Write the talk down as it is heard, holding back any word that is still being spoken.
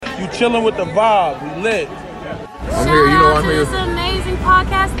You chilling with the vibe. We lit. I'm here. You know I'm here. This amazing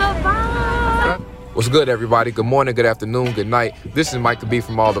podcast, The Vibe. What's good, everybody? Good morning, good afternoon, good night. This is Mike B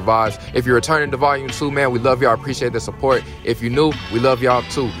from All the Vibes. If you're returning to Volume 2, man, we love y'all. Appreciate the support. If you're new, we love y'all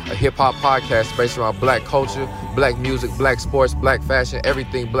too. A hip-hop podcast based around black culture, black music, black sports, black fashion,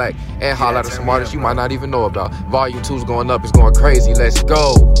 everything black. And highlight some artists you might not even know about. Volume 2 is going up. It's going crazy. Let's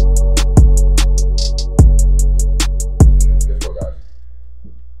go. Guess what, guys?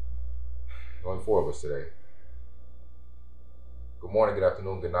 Only 4 of us today. Good morning, good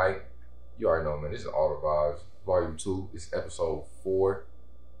afternoon, good night. You already know, man. This is All the Vibes, Volume 2. This is episode 4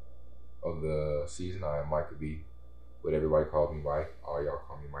 of the season. I am Mike B, but everybody calls me Mike. All y'all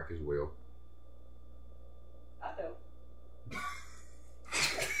call me Mike as well. I know.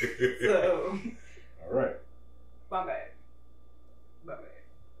 So. All right. My bad. Go ahead.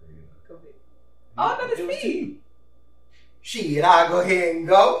 Oh, no, it's me. Shit, I'll go ahead and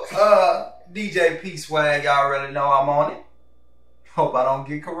go. DJ P Swag, y'all already know I'm on it. Hope I don't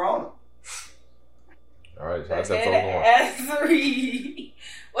get corona. All right, so that's episode 1. S3.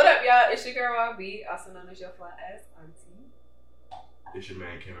 What up, y'all? It's your girl, Mom B, also known as your fly ass auntie. It's your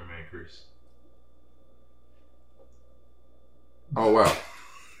man, cameraman Chris. Oh, wow.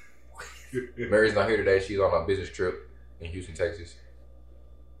 Mary's not here today. She's on a business trip in Houston, Texas.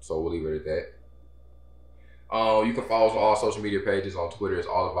 So we'll leave it at that. You can follow us on all social media pages. On Twitter, it's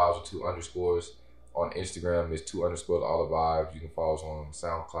All the Vibes with 2 underscores. On Instagram, it's 2 underscores All the Vibes. You can follow us on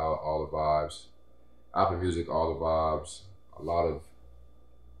SoundCloud, All the Vibes. Apple Music, All the Vibes. A lot of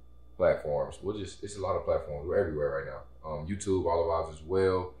platforms. It's a lot of platforms. We're everywhere right now. YouTube, All the Vibes as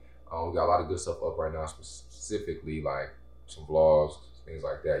well. We got a lot of good stuff up right now, specifically like some vlogs, things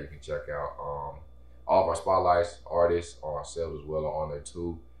like that. You can check out all of our spotlights, artists, on ourselves as well are on there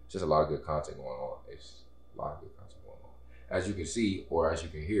too. It's just a lot of good content going on. It's a lot of good content going on. As you can see, or as you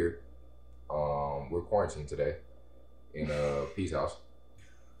can hear, we're quarantined today in Peace House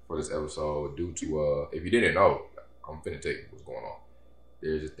for this episode due to, if you didn't know, I'm finna tell you what's going on.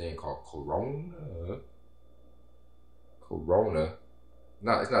 There's a thing called Corona.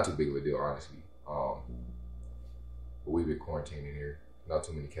 It's not too big of a deal, honestly. But we've been quarantining here. Not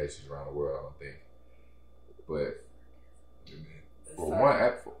too many cases around the world, I don't think. But for one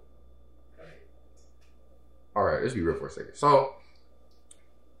app, all right, let's be real for a second. So,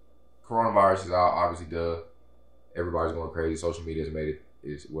 coronavirus is out, obviously, everybody's going crazy. Social media has made it.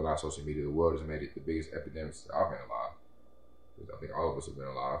 Well, not social media. The world has made it the biggest epidemic since I've been alive. I think all of us have been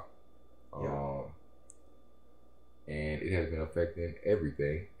alive. And it has been affecting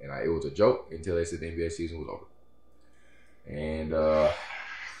everything. And it was a joke until they said the NBA season was over. And I'm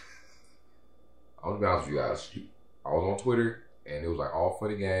gonna be honest with you guys. I was on Twitter, and it was like all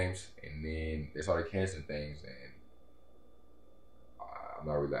funny games. And then they started canceling things, and I'm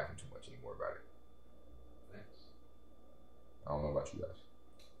not really laughing too much anymore about it. Thanks. I don't know about you guys.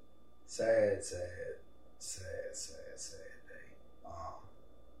 Sad day.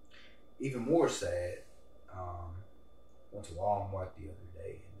 Even more sad. Went to Walmart the other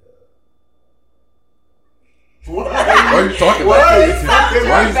day and Why are you talking about this? Why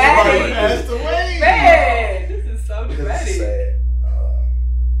are you talking about this? Man, this is so dramatic. sad.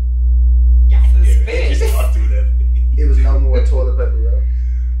 Suspense. It was no more toilet paper left.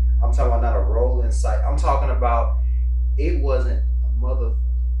 I'm talking about not a roll in sight. I'm talking about it wasn't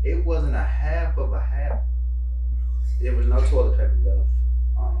a half of a half. There was no toilet paper left.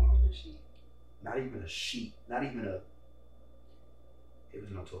 Not even a sheet. It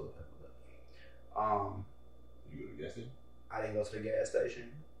was no toilet paper left. You go to the gas station? I didn't go to the gas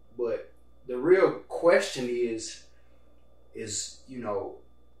station. But the real question is,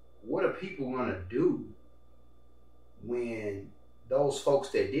 what are people gonna do when those folks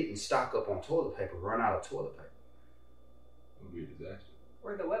that didn't stock up on toilet paper run out of toilet paper? It would be a disaster.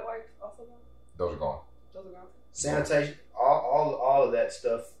 Were the wet wipes also gone? Those are gone. Sanitation, all of that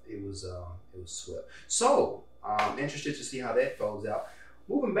stuff. It was swept. So I'm interested to see how that folds out.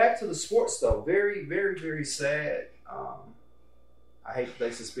 Moving back to the sports though, very, very, very sad. I hate that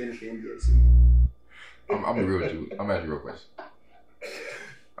they suspended the NBA season. I'm gonna be real with you. I'm gonna ask you a real question.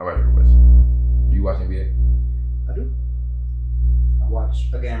 Do you watch NBA? I do. I watch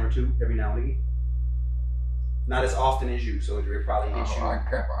a game or two every now and again. Not as often as you, so it probably hits you. I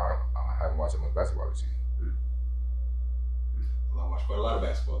haven't watched much basketball this season. Well, I watched quite a lot of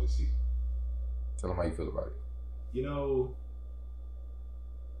basketball this season. Tell them how you feel about it. You know,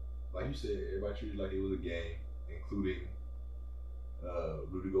 like you said, everybody treated it like it was a game, including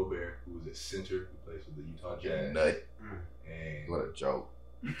Rudy Gobert, who was at center, who plays for the Utah Jazz. Nut. And what a joke.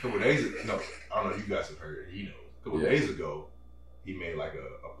 A couple days ago, no, I don't know if you guys have heard it. He knows. A couple days ago, he made like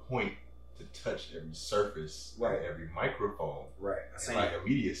a point to touch every surface, Right. and every microphone, Right. I and seen like it. a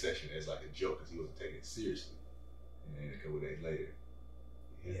media session as like a joke because he wasn't taking it seriously. And then a couple of days later,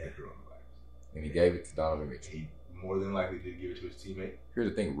 he had the coronavirus. And he gave it to Donovan Mitchell. He more than likely did give it to his teammate. Here's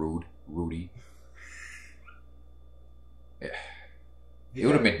the thing, Rudy. It He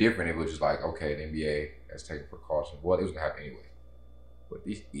would have had- been different if it was just like, okay, the NBA has taken precautions. Well, it was gonna happen anyway. But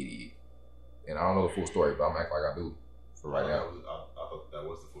this idiot, and I don't know the full story, but I'm acting like I do for right now. I thought that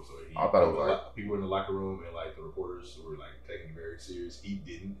was the full story. I thought it was people in the locker room and like the reporters were like taking it very serious. He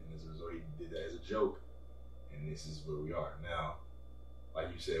didn't, and as a result, he did that as a joke. And this is where we are now. Like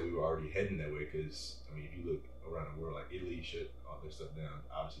you said, we were already heading that way because I mean, if you look around the world, like Italy shut all their stuff down.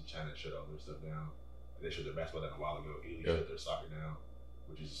 Obviously, China shut all their stuff down. They shut their basketball down a while ago. Italy shut their soccer down,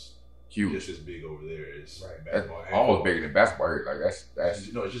 which is Huge. just as big over there as Right. That's basketball. and almost football. bigger than basketball here. Like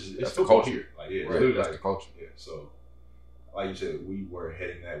that's No, it's just that's it's the football culture. here. Like yeah, it's right, literally that's like the culture. yeah. So, like you said, we were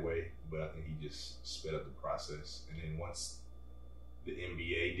heading that way, but I think he just sped up the process. And then once the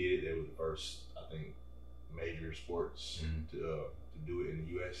NBA did it, they were the first, I think, major sports to do it in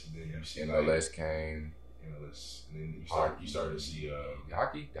the U.S. And then you see MLS came. MLS, and then you started to see The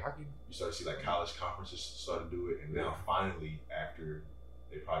hockey. you start to see like college conferences start to do it, and now finally, after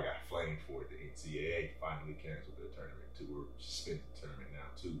they probably got flamed for it, the NCAA finally canceled their tournament too, or suspended the tournament now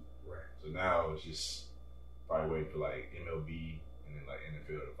too. Right. So now it's just probably waiting for like MLB and then like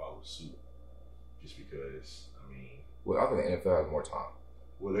NFL to follow suit, just because I mean, Well, I think the NFL has more time.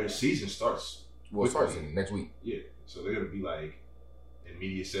 well, their season starts. Well, it starts in next week. Yeah, so they're gonna be like in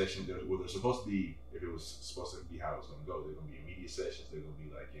media sessions. Well, they're supposed to be. If it was supposed to be how it was gonna go, they're gonna be in media sessions. They're gonna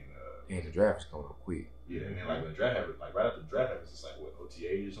be like in. And the draft is coming up quick. Yeah, and then like when the draft happens, like right after the draft happens, it's like what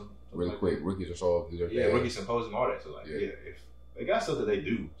OTA or something. Really like quick. that. Rookies are so do their Yeah, thing. rookie symposium, all that. So like, Yeah. yeah, if they got stuff that they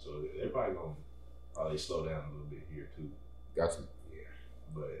do, so they're probably gonna slow down a little bit here too. Got to. Yeah,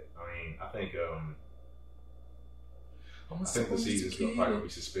 but I mean, I think the season's probably gonna be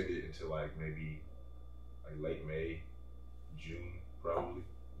suspended until like maybe like late May, June, probably.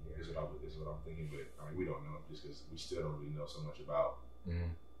 Is what I'm thinking, but I mean we don't know just because we still don't really know so much about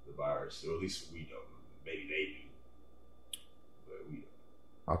the virus, or at least we don't. Maybe they do, but we don't.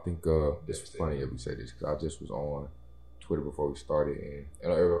 I think this is funny that we say this because I just was on Twitter before we started,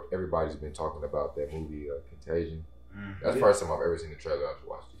 and everybody's been talking about that movie Contagion. That's the first time I've ever seen the trailer. I just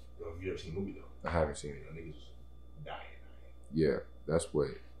watched it. Have you ever seen the movie though? I haven't seen it. Niggas dying. Yeah, that's what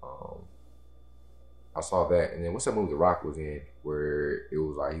I saw that, and then what's that movie The Rock was in where it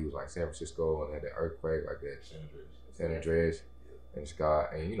was like he was like San Francisco and had that earthquake like that San Andreas and Scott,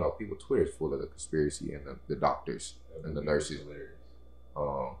 and you know people Twitter is full of the conspiracy and the doctors and the nurses.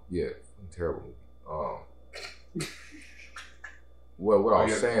 Yeah, terrible movie. What I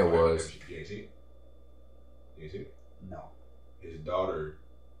was saying was you ain't seen it. You ain't seen it. No. His daughter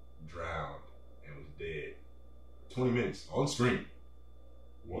drowned and was dead. 20 minutes on screen.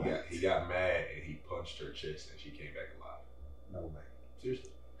 He got mad and he punched her chest and she came back alive. No way. Seriously.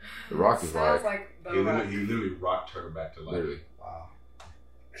 The Rock is Sounds like like the He Rock. literally rocked her back to life. literally. Wow.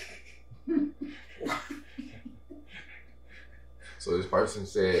 So this person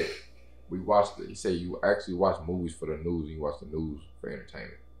said we watched it. He said you actually watch movies for the news and you watch the news for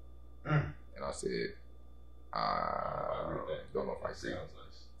entertainment. And I said I agree with that. don't know if I That agree. sounds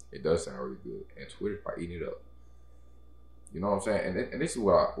nice. It does sound really good, and Twitter's probably eating it up. You know what I'm saying? And this is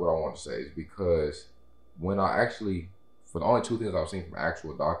what I want to say is because when I actually, for the only two things I've seen from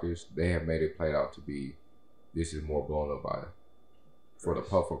actual doctors, they have made it played out to be this is more blown up by for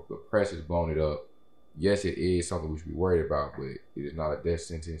the press has blown it up. Yes, it is something we should be worried about, but it is not a death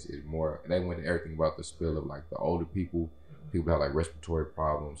sentence. It's more, and they went into everything about the spill of like the older people that have like respiratory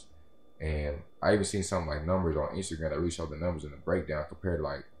problems. And I even seen some like numbers on Instagram that really showed the numbers in the breakdown compared to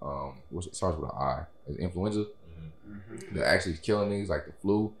like it starts with an I, influenza. They're actually killing niggas like the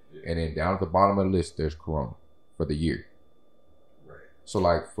flu, and then down at the bottom of the list there's corona for the year. Right. So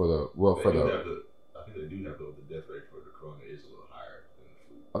like for the I think they do have the death rate for the corona is a little higher than the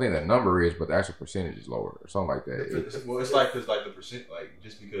flu. I think the number is, but the actual percentage is lower or something like that. Well, it's like because like the percent, like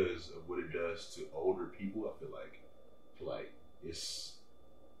just because of what it does to older people, I feel like it's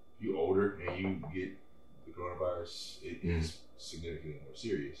if you older and you get the coronavirus, it is significantly more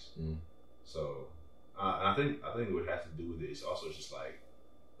serious. So, and I think what it has to do with it is also just like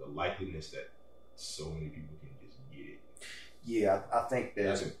the likeliness that so many people can just get it. Yeah, I think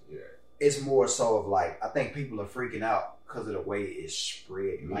that Yeah. it's more so of like I think people are freaking out because of the way it's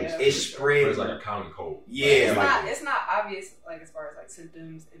spread. Like Yeah. it's spread. It's like a common cold. Yeah, It's not obvious like as far as like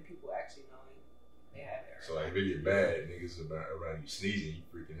symptoms and people actually knowing they have it. So like if it get bad, niggas around you sneezing, you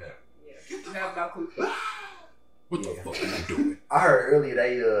freaking out. Yeah, you have no clue. What the fuck are you doing? I heard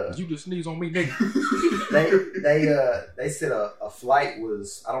earlier You just sneeze on me, nigga. they said a flight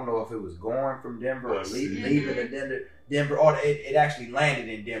was, I don't know if it was going from Denver or leaving to Denver, or it actually landed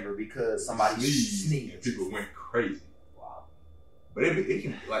in Denver because somebody sneezed. And people went crazy. Wow. But it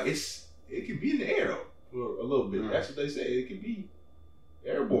can it can be in the air though for a little bit. That's what they say. It can be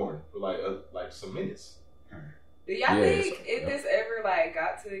airborne for like some minutes. Do y'all think if this ever like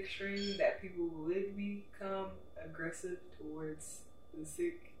got to the extreme that people would become aggressive towards the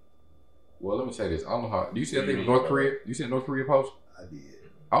sick? Well, let me say this. I don't know how. Do you see that thing with North Korea? You see the North Korea post? I did.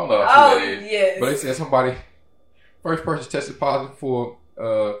 I don't know how true that is. Yes. But they said somebody, first person tested positive for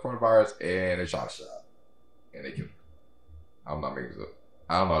coronavirus and they shot him. And they killed him. I'm not making this up.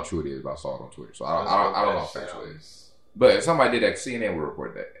 I don't know how true it is, but I saw it on Twitter. So I don't know how factual it is. But if somebody did that, CNN would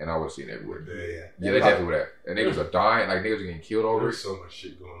report that. And I would have seen it everywhere. Yeah, they definitely would have. And niggas are dying. Like, niggas are getting killed over it. There's so much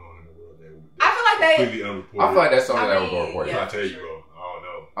shit going on in the world that I feel like completely unreported. I feel like that's something that was going to report. I tell you, bro. I don't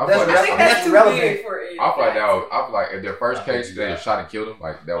know. I think that's too big for it. I feel like that was. I feel like if their first case they shot and killed him,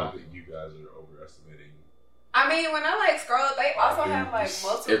 like that was. I think you guys are overestimating. I mean, when I like scroll, they also have like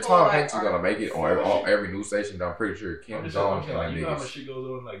multiple. If Tom Hanks is gonna make it on every news station, I'm pretty sure Kim Jong you know and how much shit goes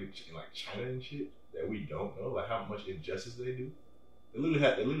on like in China and shit that we don't know, like how much injustice they do. They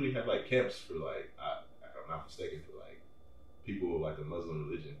literally have like camps for like, if I'm not mistaken, for like people of like the Muslim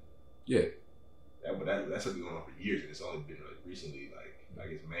religion. Yeah. That's been going on for years, and it's only been like recently, like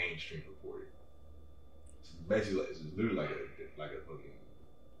it's mainstream reported. It's basically, it's literally like a fucking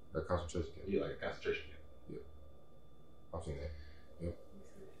a concentration camp. Yeah, like a concentration camp. Yeah, I've seen that. Yep.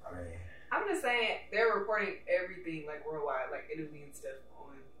 I mean, I'm just saying they're reporting everything like worldwide, like Italy and stuff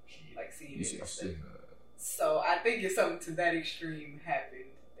on like CNN and stuff. So I think if something to that extreme happened,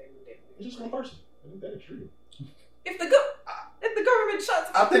 they would definitely. It's just one person. I think that extreme. If the government shuts,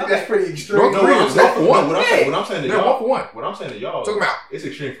 I think that's pretty extreme. North Korea is one for one. What I'm saying to y'all, 1 for 1. What I'm saying to y'all, took them out. It's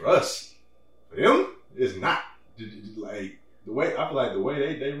extreme for us. For them, it's not. Like the way I feel like the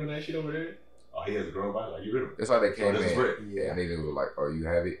way they run that shit over there. Oh, he has a coronavirus. Like, get rid of him. It's like they came in. Yeah, and they were like, "Oh, you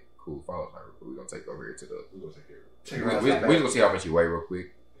have it? Cool. Follow us. We're gonna take over here to the. We're gonna take care of it. We're just gonna see how much you weigh real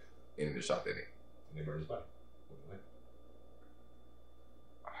quick, and then just shot that in. And they burn his body.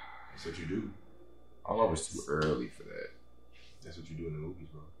 That's what you do. I don't know if it's too early for that. That's what you do in the movies,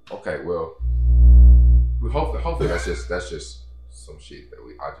 bro. Okay, well, we hopefully that's just some shit that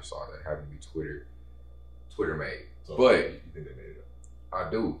I just saw that happened to be Twitter made. So but you think they made it up? I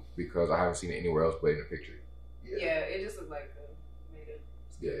do, because I haven't seen it anywhere else but in the picture. Yeah, it just looked like made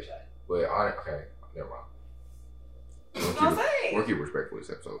a shot. But okay, never mind. We'll keep respect for this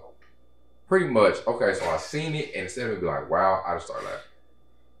episode. Pretty much. Okay, so I seen it, and instead of me be like, "Wow," I just started laughing.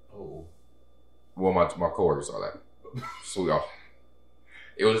 Oh. Well, my coworkers saw that. So y'all,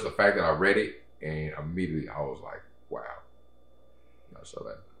 it was just the fact that I read it, and immediately I was like, "Wow." I saw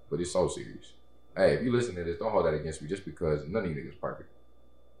that, but it's so serious. Hey, if you listen to this, don't hold that against me just because none of you niggas perfect.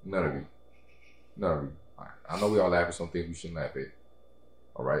 None of you. I know we all laugh at some things we shouldn't laugh at.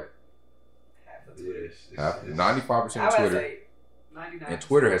 All right. 95% of Twitter. 99%. And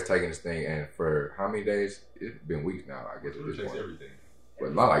Twitter has taken this thing, and for how many days? It's been weeks now, I guess. Twitter takes everything.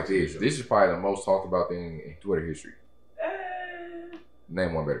 But not like this. This is probably the most talked about thing in Twitter history.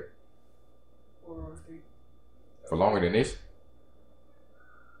 Name one better. For longer than this?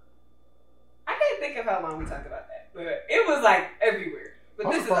 I can't think of how long we talked about that, but it was like everywhere. But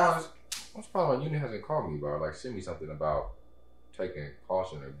I'm this surprised my unit hasn't called me about, like, send me something about taking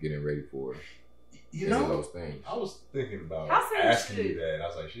caution or getting ready for those things. I was thinking about asking you that. I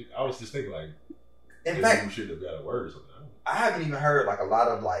was like, I was just thinking like, in fact, you should have got a word or something. I haven't even heard like a lot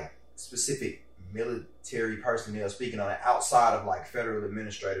of like specific military personnel speaking on it outside of like federal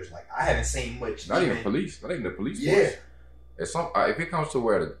administrators. Like I haven't seen much. Not even police. Not even the police force. If it comes to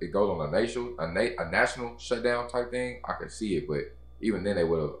where it goes on a national shutdown type thing, I could see it. But even then, I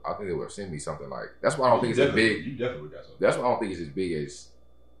think they would have sent me something like. That's why I don't think it's as big. You definitely got something. That's why I don't think it's as big as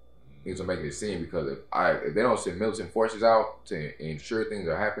things are making it seem. Because if they don't send militant forces out to ensure things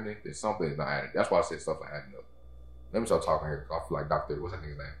are happening, then something is not adding. That's why I said stuff like adding up. Let me start talking here. I feel like what's that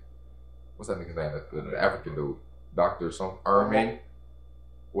nigga's name? What's that nigga's name? The African dude, Dr. Ermin.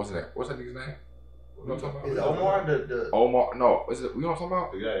 What's that nigga's name? You know what I'm talking about? Is it Omar? Omar? No, is it? You know what I'm talking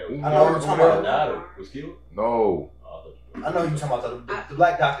about? The guy I know what you're talking about. Died or was killed? No. I know you're talking about the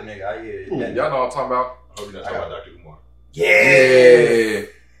black doctor nigga. Yeah. Y'all know what I'm talking about? I hope you're not talking about Dr. Umar. Yeah.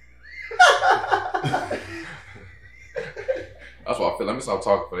 That's what I feel. Let me stop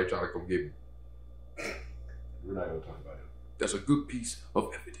talking before they try to come get me. We're not going to talk about him. That's a good piece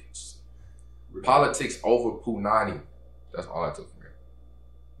of evidence. Politics over Punani. That's all I took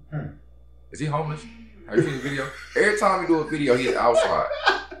from him. Is he homeless? Have you seen the video? Every time he do a video, he's outside.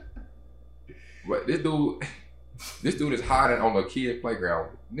 But this dude is hiding on the kids'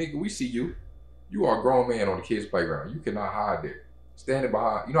 playground. Nigga, we see you. You are a grown man on the kids' playground. You cannot hide there. Standing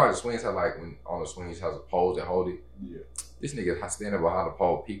behind, you know how the swings have like when on the swings has a pole that hold it. Yeah. This nigga standing behind the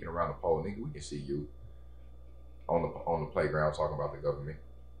pole, peeking around the pole. Nigga, we can see you on the playground talking about the government.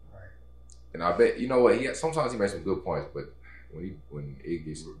 Right. And I bet you know what sometimes he makes some good points, but when it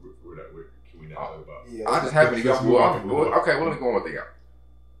gets, can we not talk about? Yeah. I just happen to get. Okay, well, let me go one thing out.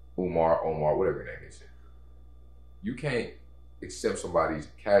 Omar, whatever your name is. You can't accept somebody's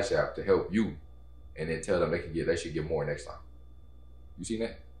cash app to help you, and then tell them they should get more next time. You seen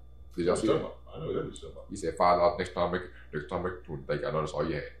that? Did y'all see that? I know what you're about. You said $5 next time, make it $20. I know that's all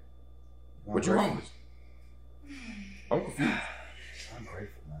you had. But you're homeless. I'm confused. I'm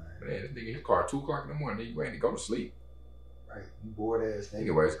grateful, man. Man, this nigga, his car 2 o'clock in the morning, then you ready to go to sleep. Right, you bored ass nigga.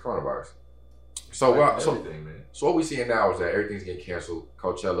 Anyways, coronavirus. So what we seeing now is that everything's getting canceled.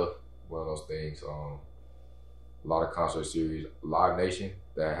 Coachella, one of those things. A lot of concert series. Live Nation,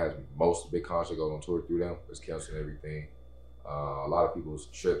 that has most big concert goes on tour through them, is canceling everything. A lot of people's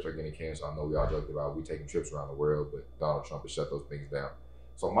trips are getting canceled. I know we all joked about we taking trips around the world, but Donald Trump has shut those things down.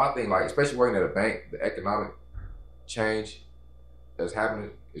 So my thing, like especially working at a bank, the economic change that's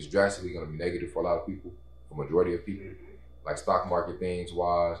happening is drastically going to be negative for a lot of people, for majority of people. Like stock market things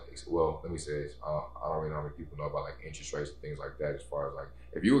wise, well, let me say this. I don't really know how many people know about like interest rates and things like that. As far as like,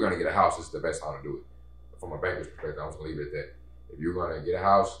 if you were going to get a house, it's the best time to do it. From a banker's perspective, I'm just going to leave it at that. If you're going to get a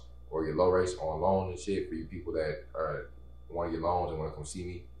house or get low rates on loans and shit for you people that want to get loans and want to come see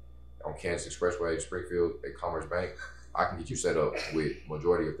me on Kansas Expressway, Springfield, at Commerce Bank, I can get you set up with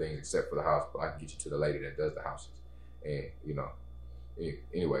majority of things except for the house, but I can get you to the lady that does the houses. And, you know,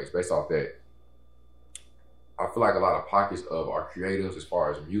 anyways, based off that, I feel like a lot of pockets of our creatives as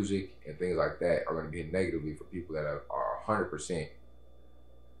far as music and things like that are going to be hit negatively for people that are 100%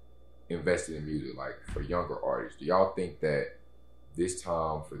 invested in music, like for younger artists. Do y'all think that this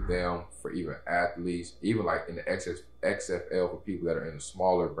time for them, for even athletes, even like in the XFL for people that are in the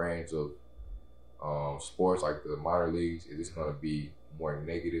smaller brands of sports like the minor leagues, is this going to be more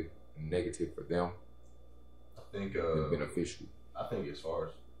negative for them? I think beneficial. I think as far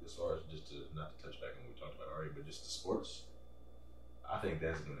as just to not to touch back on what we talked about already, but just the sports, I think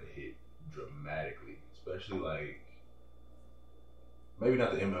that's going to hit dramatically, especially like maybe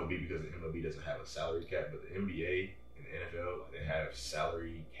not the MLB because the MLB doesn't have a salary cap, but the NBA and the NFL, they have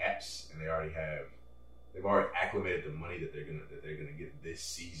salary caps, and they've already acclimated the money that they're gonna get this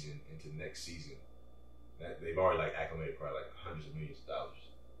season into next season. That they've already like acclimated probably like hundreds of millions of dollars.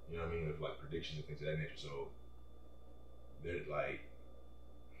 You know what I mean? With like predictions and things of that nature. So they're like,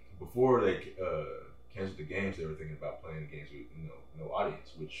 before they canceled the games, they were thinking about playing the games with no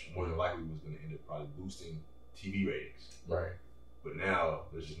audience, which more than likely was going to end up probably boosting TV ratings. Right. But now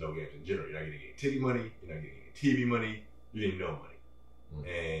there's just no games in general. You're not getting any TV money. You're not getting any TV money. You're getting no money.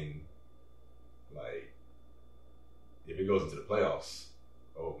 And like, if it goes into the playoffs,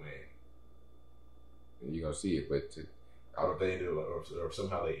 oh man, you're gonna see it. But I don't think they end up, or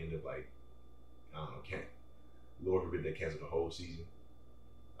somehow they end up like, I don't know, Lord forbid they cancel the whole season.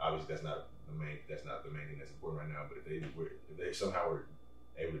 Obviously, that's not the main thing that's important right now. But if they somehow were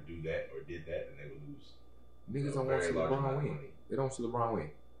able to do that or did that, then they would lose. Niggas don't want to see LeBron win. They don't see LeBron win.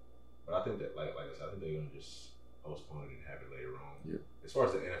 But I think that, like I said, I think they're gonna just postpone it and have it later on. Yeah. As far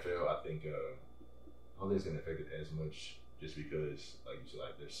as the NFL, I think I don't think it's gonna affect it as much, just because, like you said,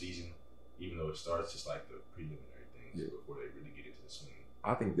 like their season, even though it starts just like the preliminary things before they really get into the swing.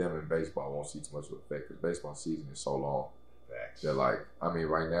 I think them in baseball won't see too much of an effect because baseball season is so long. Facts. They're like,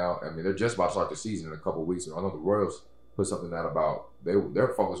 right now, they're just about to start the season in a couple of weeks. I know the Royals put something out about their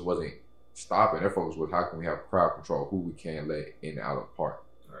focus wasn't stopping. Their focus was how can we have crowd control, who we can let in and out of the park.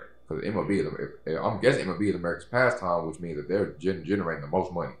 Right. Because I'm guessing MLB is America's pastime, which means that they're generating the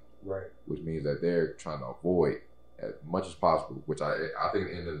most money. Right. Which means that they're trying to avoid as much as possible. Which I think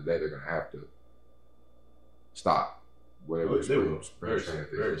at the end of the day they're going to have to stop whatever they will. Very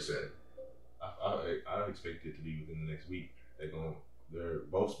sad. I expect it to be within the next week.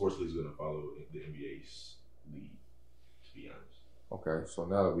 Both sports leagues are going to follow the NBA's lead, to be honest. Okay, so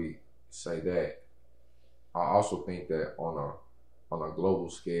now that we say that, I also think that on a global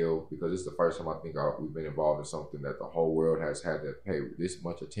scale, because it's the first time I think we've been involved in something that the whole world has had to pay this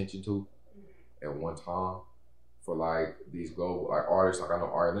much attention to at one time. For like these global like artists, like I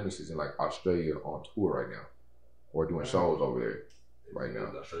know Ari Lennox is in like Australia on tour right now, or doing shows over there right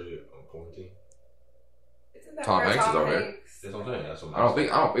now. Australia on quarantine. Tom Hanks is over there. That's what I'm saying. That's what I don't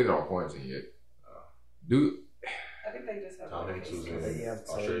think they're on quarantine yet. Dude, I think they just have Tom Hanks was in They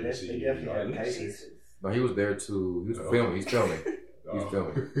Australia. definitely have cases. No, he was there too. He was filming. He's filming. He's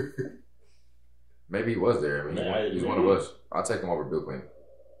filming. Maybe he was there. I mean, he's one of us. I'll take him over Bill Clinton.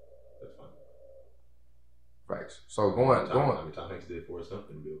 That's fine. Facts. So going. Tom Hanks did for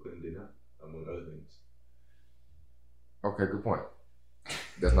something. Bill Clinton did not, among other things. Okay, good point.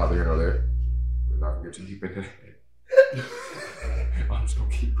 That's not here nor there. We're not gonna get too deep into that. I'm just gonna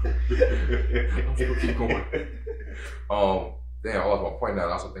keep going. Damn, I lost my point now.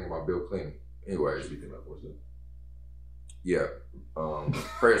 I also thinking about Bill Clinton. Anyways, Speaking about for something. yeah.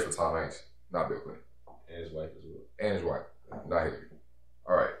 Prayers for Tom Hanks, not Bill Clinton. And his wife as well. And his wife, not Hillary.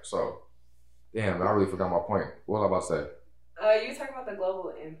 All right, so damn, I really forgot my point. What was I about to say? You were talking about the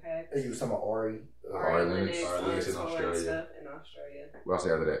global impact. You was talking about Ari. Ari Lennox. Lennox Ari Lennox in on Australia. stuff in Australia. What I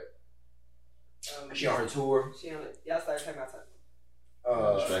say after that? She on her tour. Y'all started talking about something.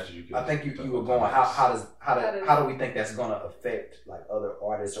 Distractions you can. I think you were going. How do we think that's going to affect like other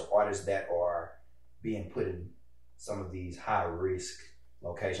artists or artists that are being put in some of these high risk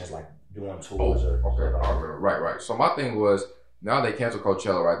locations, like doing tours or Okay, stuff like I remember. Right. So my thing was, now they canceled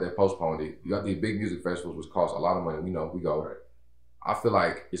Coachella, right? They postponed it. You got these big music festivals which cost a lot of money. We know, we go. Right. I feel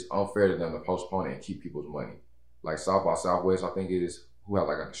like it's unfair to them to postpone it and keep people's money. Like South by Southwest, I think it is, who have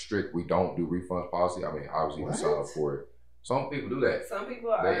like a strict, we don't do refunds policy. I mean, obviously you sign up for it. Some people do that. Some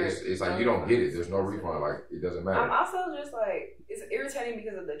people are. It's like you don't get it. There's no refund. Like, it doesn't matter. I'm also just like, it's irritating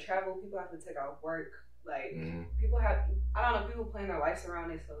because of the travel. People have to take off work. Like, Mhm. people have, I don't know, people plan their lives around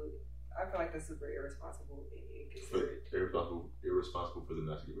it. So I feel like that's super irresponsible and inconsiderate. Irresponsible for them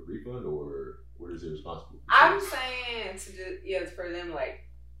not to give a refund, or what is irresponsible? I'm saying to just, yeah, it's for them, like,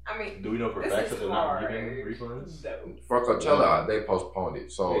 I mean, Do we know for a this fact is that they're not hard. giving refunds? No. For Coachella, they postponed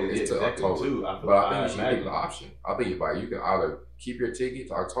it. So it's to exactly, October. too. But I think you should give the option. I think you can either keep your ticket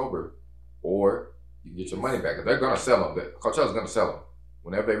to October, or you can get your money back. If they're going to sell them, Coachella's going to sell them.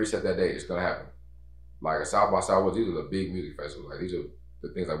 Whenever they reset that date, it's going to happen. Like a South by Southwest, these are the big music festivals. Like, these are the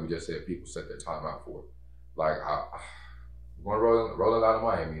things like we just said people set their time out for. Like, I'm going to roll out of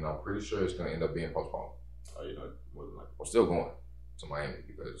Miami, and I'm pretty sure it's going to end up being postponed. Oh, you know, more than likely. I'm still going to Miami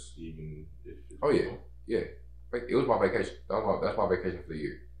because, Even if it's oh yeah. Like, it was my vacation. That's my vacation for the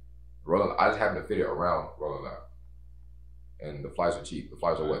year. I just happened to fit it around Rolling Loud. And the flights are cheap. The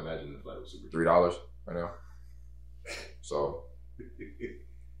flights are I what? imagine the flight was super cheap. $3 right now. So,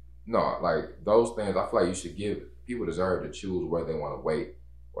 no, like those things, I feel like you should give, people deserve to choose whether they want to wait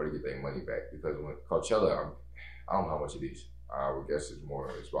or to get their money back. Because when Coachella, I don't know how much it is. I would guess it's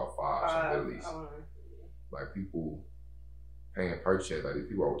about $5 at least. Like, people paying purchase, like these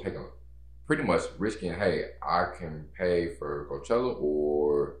people are taking, pretty much risking, hey, I can pay for Coachella,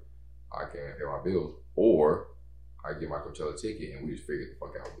 or I can pay my bills, or I get my Coachella ticket and we just figure the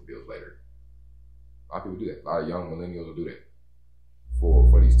fuck out with the bills later. A lot of people do that. A lot of young millennials will do that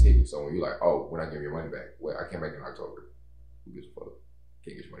for these tickets. So when you're like, oh, we're not giving your money back. Well, I can't make it in October. Who gives a fuck?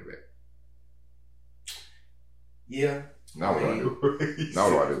 Can't get your money back. Yeah. Now what do I do? Now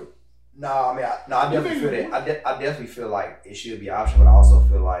what do I do? No, I mean, I definitely feel that. I definitely feel like it should be an option, but I also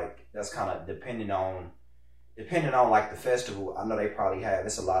feel like that's kind of depending on like the festival. I know they probably have.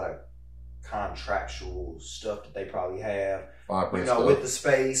 It's a lot of contractual stuff that they probably have. With the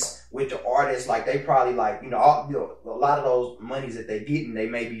space, with the artists, like they probably like a lot of those monies that they getting, they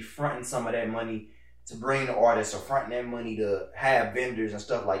may be fronting some of that money to bring the artists, or fronting that money to have vendors and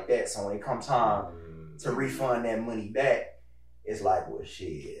stuff like that. So when it comes time to refund that money back, it's like, well,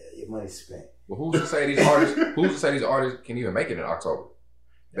 shit, your money's spent. Well, who's to say these artists can even make it in October?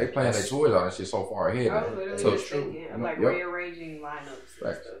 They plan their tours on and shit so far ahead. I was literally just thinking of like rearranging lineups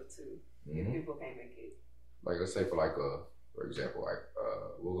and stuff too. If people can't make it. Like, let's say for example, like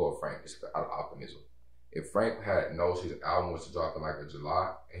we'll go with Frank, just out of optimism. If Frank knows his album was to drop in like a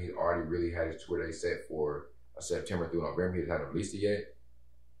July, and he already really had his tour day set for a September through November, he hasn't released it yet,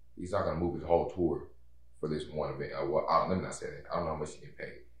 he's not gonna move his whole tour for this one event. Well, let me not say that. I don't know how much he can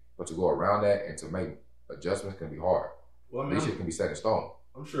pay, but to go around that and to make adjustments can be hard. Well, I mean, this shit can be set in stone.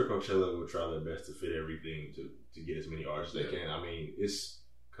 I'm sure Coachella will try their best to fit everything to get as many artists as they can. I mean, it's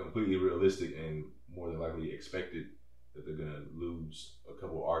completely realistic and more than likely expected that they're gonna lose a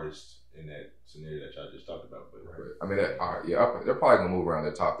couple artists in that scenario that y'all just talked about. But I mean, they're probably gonna move around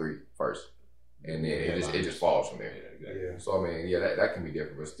the top 3 first, and then it just falls from there. Yeah, exactly. Yeah. So I mean, that can be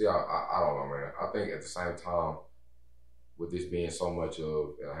different, but still, I don't know, man. I think at the same time, with this being so much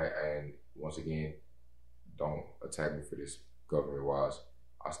of, and once again, don't attack me for this government wise,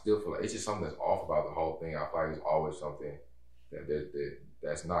 I still feel like it's just something that's off about the whole thing. I feel like it's always something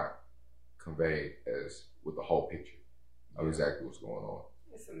that's not conveyed as with the whole picture of exactly what's going on.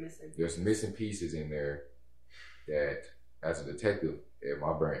 There's missing pieces in there that, as a detective at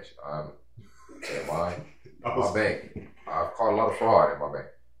my branch, I'm at my bank. I've caught a lot of fraud at my bank.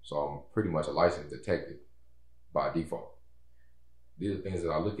 So I'm pretty much a licensed detective by default. These are things that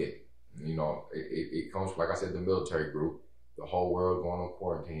I look at. You know, it comes from, like I said, the military group, the whole world going on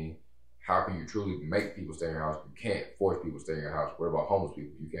quarantine. How can you truly make people stay in your house? You can't force people to stay in your house. What about homeless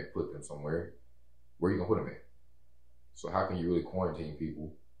people? You can't put them somewhere. Where are you going to put them at? So how can you really quarantine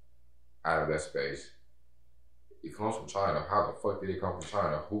people out of that space? It comes from China. How the fuck did it come from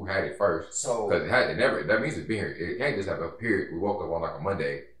China? Who had it first? So Because that means it's been here. It can't just have appeared. We woke up on like a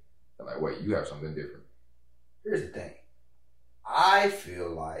Monday and like, wait, you have something different. here's the thing.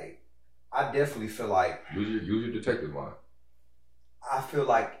 I definitely feel like Use your detective mind. I feel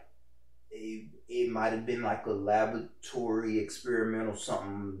like it might have been like a laboratory experimental,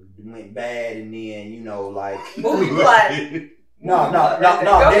 something went bad, and then, you know, like Movie plot. no,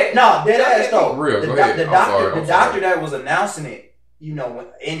 ahead. dead ass though. For real, The go ahead. I'm doctor sorry. that was announcing it, you know,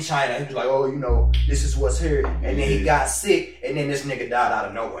 in China, he was like, oh, you know, this is what's here, and then he got sick, and then this nigga died out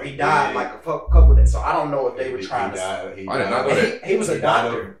of nowhere. He died like a couple of days, so I don't know if they were trying to. I did not know that. He was a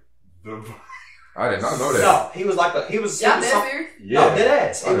doctor. I did not know that. No, he was Y'all some- serious? No, dead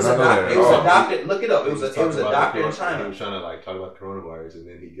ass. I It was did a not know doctor. that It at was a all. doctor. Look it up. It was a doctor in He China. was trying to like talk about coronavirus, and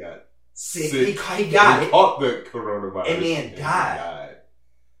then he got Sick. sick. He got it caught the coronavirus, and then he died.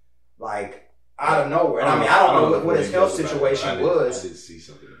 Like out of nowhere. And I mean, I don't know what his health situation I was. did see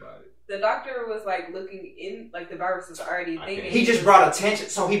something about it. The doctor was like looking in, like the virus was already I thinking. can't- He just brought attention.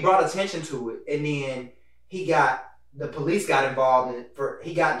 So he brought attention to it, and then the police got involved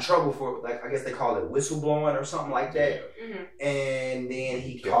he got in trouble for, like, I guess they call it whistleblowing or something like that. Mhm. And then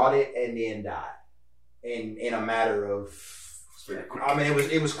he caught it and then died in a matter of. Very quick. I mean,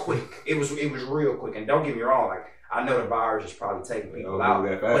 it was quick. It was real quick. And don't get me wrong, like, I know the virus is probably taking people Don't out,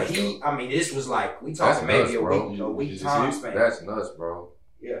 move that fast, but I mean, this was like we That's talking maybe nuts, a bro. week Did you time see it? span. That's nuts, bro.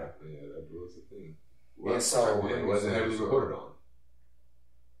 Yeah. Yeah, that was the thing. And so It wasn't heavily reported on.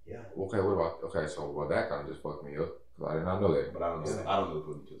 Yeah. Okay, so that kind of just fucked me up because I did not know that. But I don't know. Yeah. I don't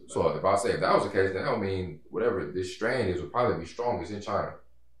know the details. So if I say if that was the case, then that would mean whatever this strain is would probably be strongest in China,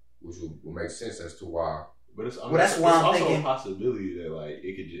 which will make sense as to why. But it's, that's why I'm also thinking- a possibility that like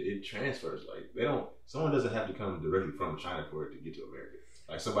it transfers. Like someone doesn't have to come directly from China for it to get to America.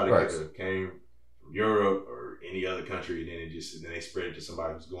 Like somebody Right. could have came from Europe or any other country, and then they spread it to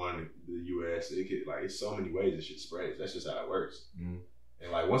somebody who's going to the U.S. It could it's so many ways this shit spreads. That's just how it works. Mhm.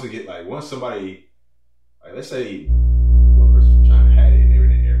 And like once somebody, like let's say one person from China had it and they were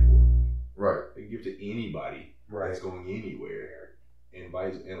in the airport, Right. they can give it to anybody that's going anywhere. And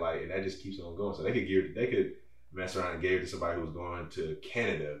that just keeps on going. So they could mess around and give it to somebody who was going to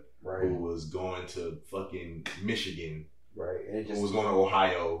Canada, Right. who was going to fucking Michigan, Right. And it who just was going to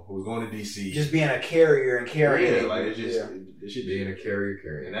Ohio, who was going to DC. just being a carrier and carrying yeah, it. like it just yeah. it should Being a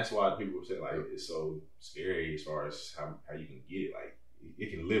carrier. and that's why people say like it's so scary as far as how you can get it. Like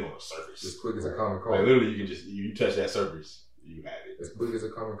it can live on a As surface. quick as a common Like cold. literally, you touch that surface, you have it. As quick as a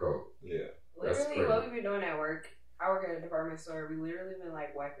common cold. Yeah. That's Literally, crazy. what we've been doing at work, I work at a department store. We literally been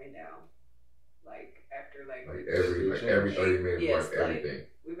like wiping down, like after like Every 30 minutes, Yes, wipe like, everything.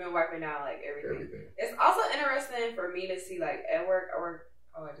 we've been wiping down like everything. Everything. It's also interesting for me to see like at work.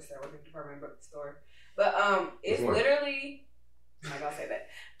 I just said I work in the department store, but it's Which one? literally. I'm not gonna say that.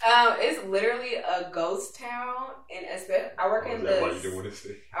 It's literally a ghost town, and especially I work in Is that why you didn't want to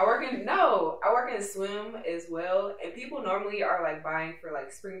say? I work in swim as well, and people normally are like buying for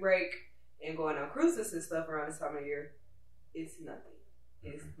like spring break and going on cruises and stuff around this time of year. It's nothing.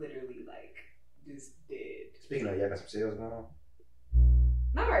 It's literally like just dead. Speaking of, y'all got some sales going on?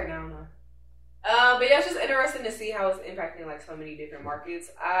 Not right now, no. But yeah, it's just interesting to see how it's impacting like so many different markets.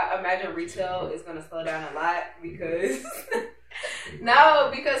 I imagine retail is gonna slow down a lot because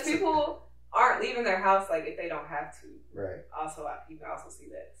because people aren't leaving their house like if they don't have to. Right. Also, you can also see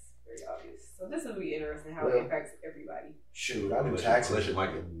that it's very obvious. So this will be interesting how Well, it impacts everybody. Shoot, I do Unless taxes. you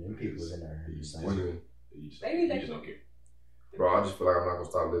like it. and them people in there. You just just- What do saying. you mean? You just Maybe don't care. Bro, I just feel like I'm not gonna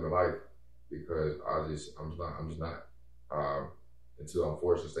stop living life because I'm just not. Until I'm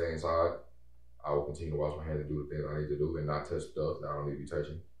forced to stay inside, I will continue to wash my hands and do the things I need to do and not touch stuff that I don't need to be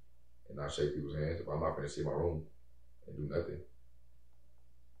touching and not shake people's hands. If I'm not gonna sit in my room and do nothing,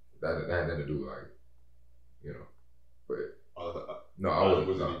 that had nothing to do with but no, I wasn't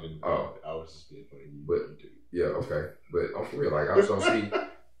wouldn't. even. Oh, I was just being funny. But- yeah, okay, but I'm for real. Like I just don't see.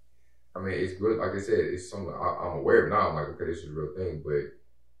 I mean, it's good. Like I said, it's something I'm aware of now. I'm like, okay, this is a real thing, but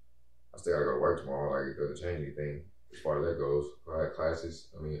I still gotta go to work tomorrow. Like, it doesn't change anything as far as that goes. I had classes.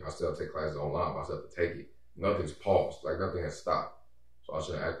 I mean, I still have to take classes online, but I still have to take it. Nothing's paused. Like, nothing has stopped. So I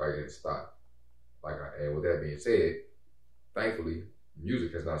shouldn't act like it has stopped. And with that being said, thankfully,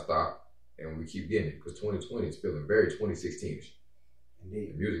 music has not stopped. and we keep getting it because 2020 is feeling very 2016ish.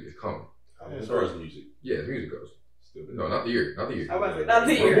 Indeed. The music is coming. As far as music, Yeah, the music goes. still No, not the year. Not the year. I was like, not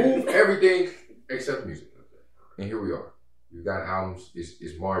the year. Remove everything except music. And here we are. We got albums.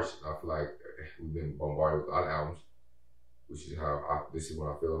 It's March. I feel like we've been bombarded with a lot of albums, which is this is when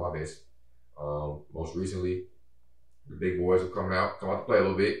I feel at my best. Most recently, the big boys have come out to play a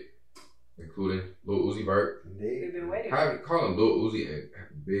little bit, including Lil Uzi Vert. Indeed. We've been waiting. Calling Lil Uzi and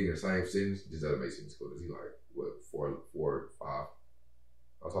Big in the same sentence just doesn't make sense. Because he like what 4 or 5.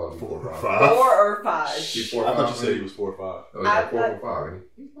 I thought he was 4 or 5. 4 or 5. He's 4 or I 5. thought you said he was 4 or 5. No, he's like 4 or 5. Ain't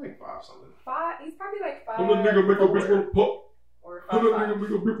he? He's like 5 something. 5. He's probably like 5. I'm a nigga make a bitch wanna pop. Or I'm 5. a nigga make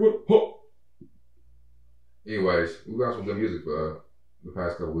a bitch wanna pop. Anyways, we got some good music for the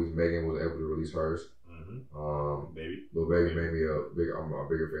past couple weeks. Megan was able to release hers. Baby. Lil Baby made me I'm a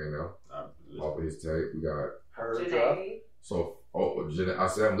bigger fan now. Off of his tape, we got Her drop. Janae. so. Janae, I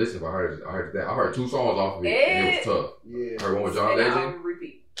said I'm listening, but I heard 2 songs off of it, and it was tough. Yeah. I heard one with John And Legend. on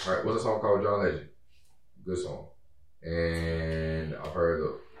repeat. All right, what's a song called with John Legend? Good song. And I've heard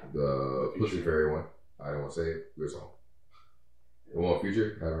the Pussy Fairy one. I don't want to say it. Good song. The one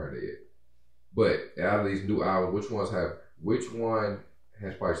Future, haven't heard it yet. But out of these new albums, which one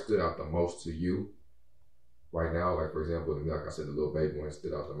has probably stood out the most to you right now? Like for example, like I said, the Lil Baby one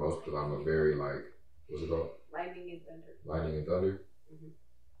stood out the most because I'm a very like, what's it called? Lightning and Thunder. Lightning and Thunder. Mhm.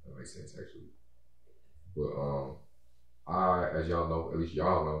 That makes sense actually. But I, as y'all know, at least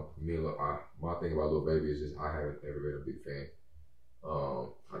y'all know, my thing about Lil Baby is just I haven't ever been a big fan.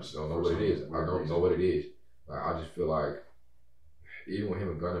 I just don't know what it is. I don't know what it is. Like I just feel like even when him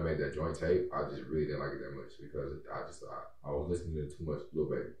and Gunna made that joint tape, I just really didn't like it that much because I was listening to too much Lil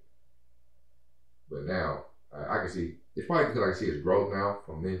Baby. But now I can see it's probably because I can see his growth now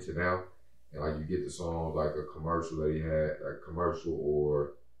from then to now, and like you get the songs like a commercial that he had, like commercial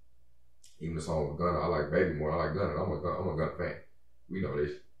or even the song with Gunna. I like Baby more. I like Gunna. I'm a Gunna fan. We know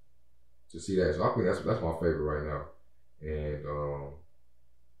this. To see that, so I think that's my favorite right now. And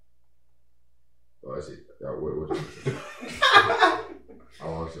that's it. What I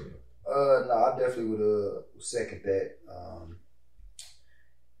want to see. No, I definitely would second that.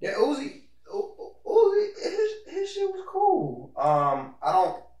 Yeah, Uzi, his shit was cool. I'm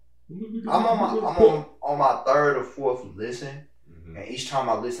on my 3rd or 4th listen, and each time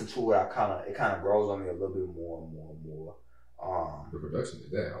I listen to it, it kind of grows on me a little bit more and more and more. The production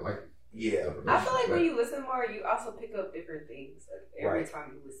is that I like it. Yeah, I feel like when you listen more, you also pick up different things every Right.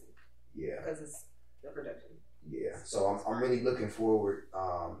 time you listen. yeah. Because it's the production. Yeah, so I'm really looking forward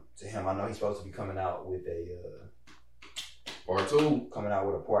to him. I know he's supposed to be coming out with Part 2.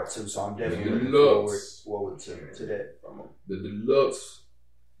 part 2, so I'm definitely The looking deluxe. forward to that from him. The deluxe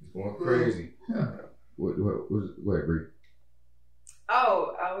is going crazy. What ahead, Bree?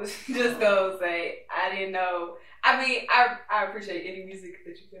 Oh, I was just gonna say I didn't know. I mean, I appreciate any music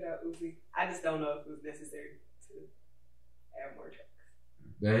that you put out, Uzi. I just don't know if it was necessary to add more tracks.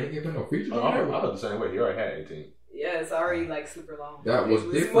 They ain't giving no features. I thought the same way. He already had 18. Yeah, it's already like super long. That was It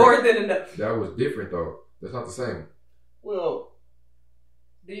was different. more than enough. That was different though. That's not the same. Well,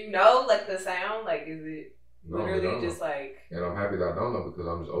 Do you know like the sound? Like, is it No, I literally don't. just like? And I'm happy that I don't know because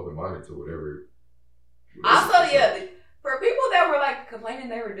I'm just open minded to whatever. Also, yeah, for people that were like complaining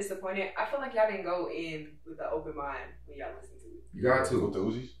they were disappointed, I feel like y'all didn't go in with an open mind when y'all listened to it. You got with to. the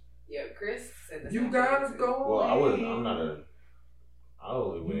Uzis. Yeah, Chris said the You same gotta thing, too. go. Well, I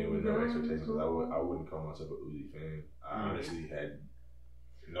only went in with no expectations because I wouldn't call myself a Uzi fan. I honestly had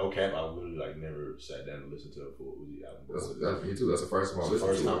no cap. I literally like never sat down and listened to a full Uzi album. That's me too. That's the first time I It's the listened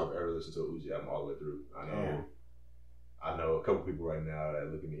first to time it. I've ever listened to a Uzi album all the way through. I know a couple people right now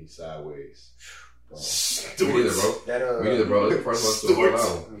that look at me sideways. We neither, bro. We neither, bro. It's the first one to the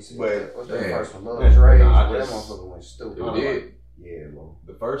album. Let me see. But- What's that Damn. first one? Love is Rage. Nah, I That just- motherfucker went stupid. It did. Yeah, bro.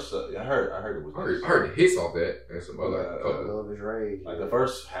 The first, I heard it was. I heard the hits off that and some other couple. Love is Rage. Like the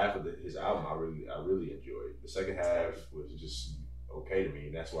first half of his album, I really enjoyed. The second half was just okay to me,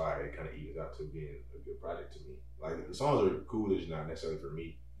 and that's why it kind of evens out to being a good project to me. Like the songs are cool, it's not necessarily for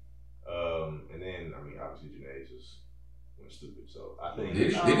me. And then I mean, obviously Janae's just went stupid, so I think.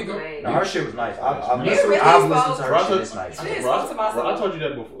 Did he go? man. No, her shit was nice. I've It listened really to spoke- her Bro, shit. It's nice. I didn't spoke to my Bro, I soul. told you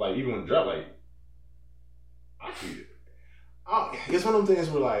that before. Like even when it dropped, like it's one of them things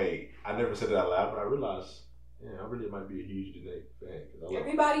where like I never said it out loud, but I realized, I really might be a huge Janae fan. 'Cause I love,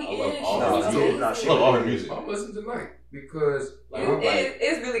 Everybody I love is. all No, her no, music. no, I she love all her really music. I'm listening tonight because Like,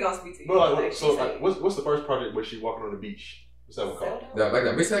 It's really gonna speak to you. But like, so she's like, what's the first project where she walking on the beach? What's that one called? that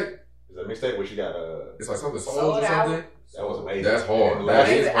mixtape. Is that mixtape where she got It's like something Sold Souls or Out. something. That was amazing. That's hard. And the That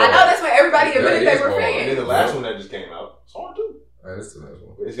last- is I know that's what everybody That admitted they is were hard. And then fans. the last one that just came out, it's hard too. Man, this is the next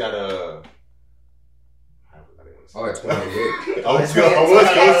one. It's got a. I like 2088. I was 2088. going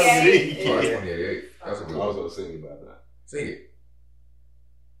to I sing. like 2088. That's a I good was one. going to sing about that. Sing it.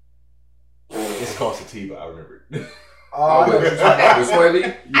 It's called Sativa. I remember it. Oh, with that's right. with Sway Lee.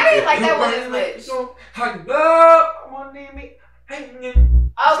 I didn't like that one as much. How you love one name me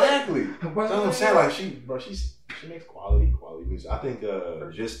hanging. Exactly. That's what I'm saying. Like she makes quality music. I think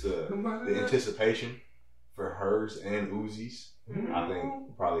just the anticipation for hers and Uzi's, I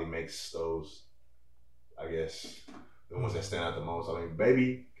think probably makes those, I guess, the ones that stand out the most. I mean,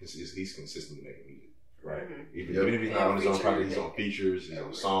 Baby, because he's consistently making music, right? Even if he's not on his own project, he's on features, he's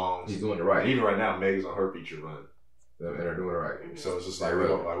on songs. He's doing it right. And even right now, Meg is on her feature run. And they're doing it right. So it's just like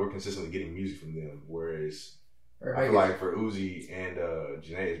we're consistently getting music from them. Whereas I feel Right. like for Uzi and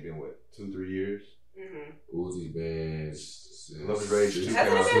Janae, it's been what, 2-3 years. Uzi's been Love is Rage 2 came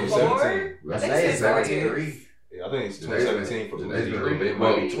Hasn't out it been 2017. more? I That's think Janae it's is 17. 33. Yeah, I think it's 2017 for Janae's been a little Uzi. bit. Might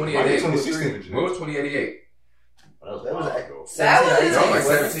Well, be 2088. 2016 for What was Janae. 2088? That was That was a while like ago. 17, was 18, like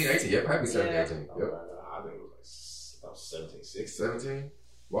wasn't 17, 18. Yep, probably 17, Yeah. 18. I Yep. think it was like about 17, 16. 17?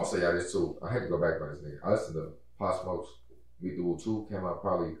 Well, I'll say y'all this too. I had to go back by this nigga. I listened to Pop Smoke's Meet the Woo 2, came out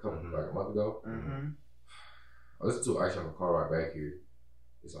probably like a month ago. I listened to it actually on the car ride back here.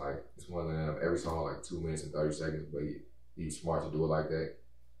 It's like, it's one of them, every song like 2 minutes and 30 seconds, but he's smart to do it like that.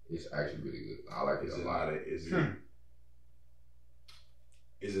 It's actually really good. I like it Is a it lot. not?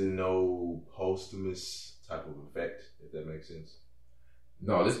 Is it no posthumous type of effect? If that makes sense.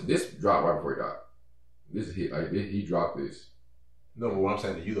 No, this dropped right before he dropped. This is hit. Like he dropped this. No, but what I'm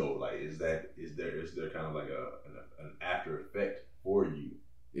saying to you though, like, is there kind of like an after effect for you?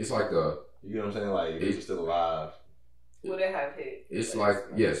 It's like a. You know what I'm saying? Like, if he's still alive. Would it have hit? It's like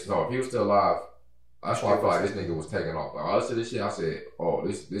yes, no. If he was still alive, that's why I feel like this nigga was taking off. Like I listened to this shit, I said, oh,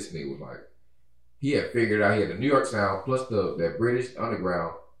 this nigga was like, he had figured out. He had the New York sound plus that British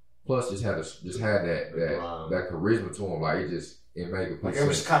underground, plus just had that charisma to him. Like it made it. Like it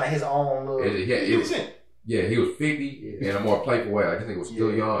was kind of his own little. Yeah, he was 50 in a more playful way. Like this nigga was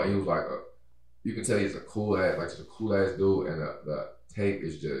still young, and he was like you can tell he's a cool ass, like just a cool ass dude, and the tape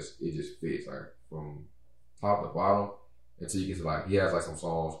is just fits like from top to bottom until you get to like he has like some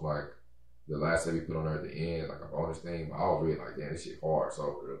songs like the last tape he put on there at the end, like a bonus thing. But I was really like, damn, this shit hard.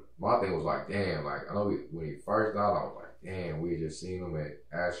 So my thing was like, damn, like I know when he first died, I was like, damn, we had just seen him at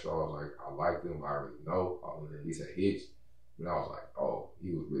Astro. I was like, I liked him, I already know. I was at least at Hitch, and I was like, oh,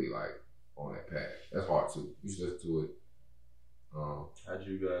 he was really like on that path. That's hard too. You should listen to it. How'd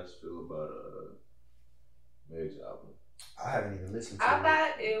you guys feel about Meg's album? I haven't even listened to I it.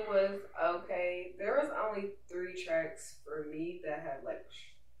 thought it was okay. There was only 3 tracks for me that had like,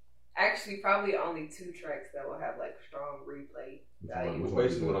 actually probably only 2 tracks that will have like strong replay value. Which Which one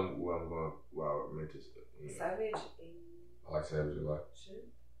basically you what doing? I'm going. Well, I meant to say. Savage and I like Savage a lot. shit.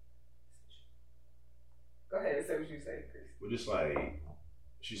 Go ahead and say what you say, Chris. We're just like,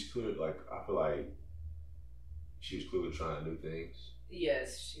 she's clear. Like, I feel like she was clearly trying new things.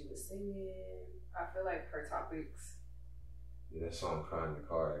 Yes, she was singing. I feel like her topics. Yeah, that song "Crying in the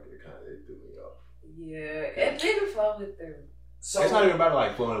Car" it threw me off. Yeah, it didn't flow with them. So It's not even about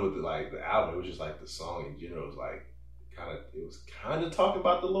like flowing with the album. It was just like the song in general was like it was kind of talking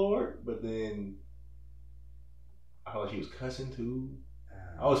about the Lord, but then I felt like she was cussing too.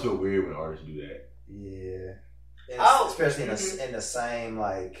 I always feel weird when artists do that. Yeah. And Oh. especially in the same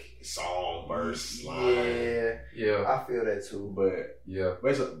like Song, verse, line. Yeah, I feel that too. But yeah.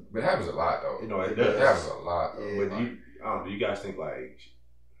 basically, But it happens a lot though. you know, it It does. happens a lot though. Yeah. But I don't know. Do you guys think like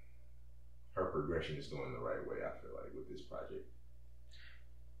her progression is going the right way? I feel like with this project.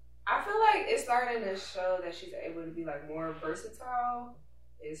 I feel like it's starting to show that she's able to be like more versatile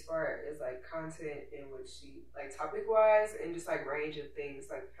as far as like content in which she like topic wise and just like range of things,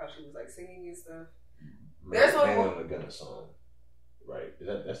 like how she was like singing and stuff. There's one mainly more- on the Gunna song, right?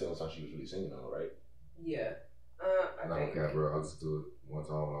 That's the only song she was really singing on, right? Yeah. I No, think. okay, bro. I listened to it one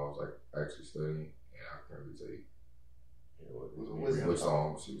time when I was like actually studying, and I can't really tell you which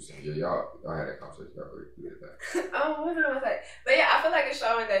song she was singing. Yeah, I had that conversation. Y'all really did that. What was I gonna say? But yeah, I feel like it's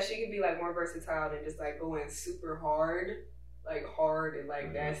showing that she can be like more versatile than just like going super hard, like hard and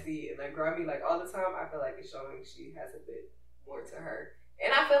like nasty and like grimy like all the time. I feel like it's showing she has a bit more to her.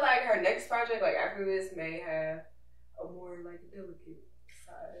 And I feel like her next project, like after this, may have a more like delicate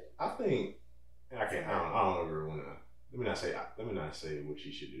side. I think, and I don't ever want to. Let me not say what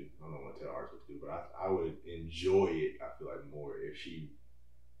she should do. I don't want to tell artists what to do, but I would enjoy it. I feel like more if she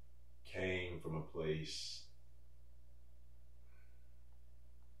came from a place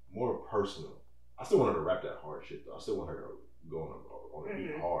more personal. I still want her to rap that hard shit though. I still want her to go on a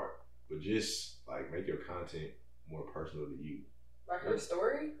beat hard, but just like make your content more personal to you. Like her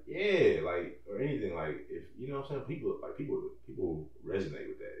story? Yeah, like or anything like if you know what I'm saying. People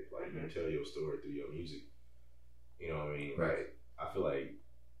resonate with that. If like you tell your story through your music, you know what I mean. Right. Like I feel like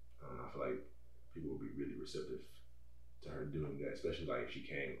people would be really receptive to her doing that, especially like if she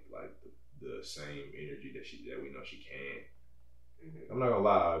came with like the same energy that we know she can. I'm not gonna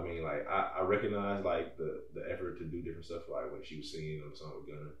lie. I mean, like I recognize like the effort to do different stuff. Like when she was singing on the song with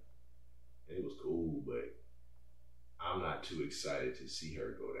Gunna, and it was cool, but I'm not too excited to see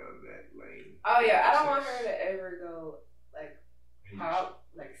her go down that lane. Oh yeah, I don't want her to ever go like pop,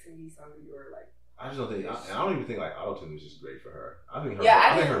 like singing songs or like. I just don't think. I don't even think like autotune is just great for her. I think her. Yeah,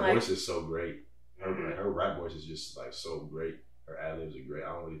 I think her like, voice is so great. Her rap voice is just like so great. Her ad libs are great.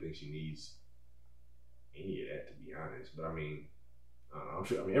 I don't really think she needs any of that, to be honest. But I mean, I don't know, I'm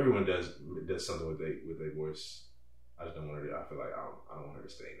sure. I mean, everyone does something with their voice. I just don't want her to. I feel like I don't want her to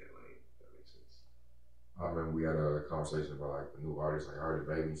stay in that lane. If that makes sense. I remember we had a conversation about like the new artists, like her,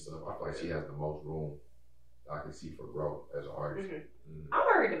 the baby and stuff. I feel like she has the most room I can see for growth as an artist. I'm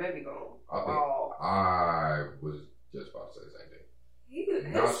worried the baby gone. I was just about to say the same thing.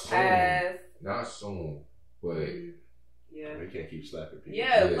 Not soon, but yeah, we can't keep slapping people.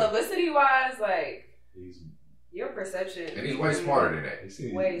 Yeah, publicity wise, like he's your perception, and he's way smarter than that.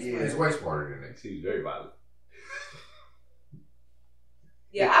 He's way smarter than that. He's very violent.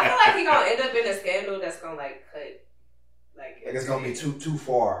 Yeah, I feel like he's gonna end up in a scandal that's gonna like cut, like it's gonna be too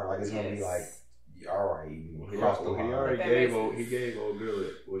far. Like it's gonna be like, all right, he already gave old girl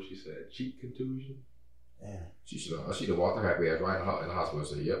what she said, cheek contusion. Yeah, she should have walked her happy ass right in the hospital and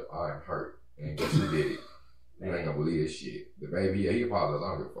said, "Yep, I am hurt," and guess who did it? You ain't gonna believe this shit. The baby, he apologized. I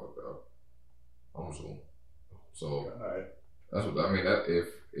don't give a fuck though. I'm assuming. So that's what I mean. That if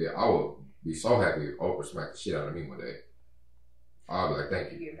I would be so happy if Oprah smacked the shit out of me one day. I'll be like,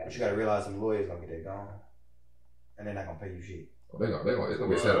 thank you. But you gotta realize them lawyers gonna get that gone, and they're not gonna pay you shit. Oh, they gonna. It's gonna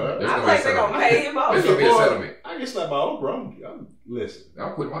be a settlement. I think they're gonna pay him off. It's gonna be a settlement. I get slapped by Oprah. Listen.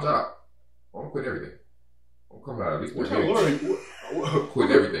 I'm quitting my job. I'm quitting everything. I'm coming out at least. What type of lawyer?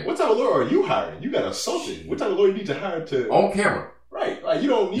 Quit everything. What type of lawyer are you hiring? You got assaulted. What type of lawyer you need to hire to on camera? Right. Like you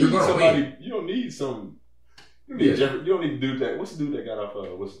don't need somebody. Win. You don't need some. You need Jeffrey. You don't need to do that. What's the dude that got off?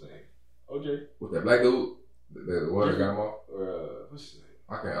 What's his name? OJ. With that black dude. The one that got him off? What's his name?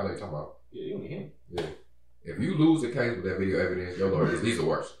 I know you're talking about. Yeah, you don't need him. Yeah. If you lose the case with that video evidence, your lawyer he's the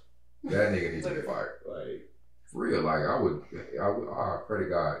worst. That nigga needs to get fired. Like for real, like I pray to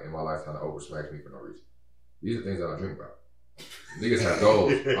God in my lifetime to Oprah smacks me for no reason. These are things that I dream about. Niggas have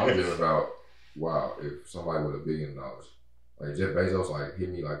goals. I'm dreaming about, wow, if somebody with $1 billion, like Jeff Bezos, like hit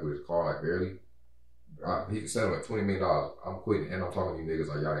me like with his car, like barely, he can settle at $20 million. I'm quitting, and I'm talking to you niggas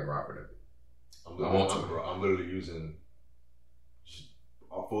like y'all ain't right for that. I'm literally using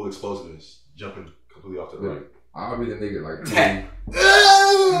full explosiveness, jumping completely off to the right. I'll be the nigga like.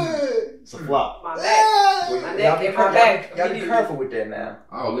 It's a flop. My back. My neck and my back. Gotta be careful with that now.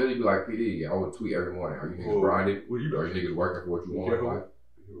 I'll literally be like, PD, I would tweet every morning. Are you niggas grinding? Are you niggas working for what you want? Like,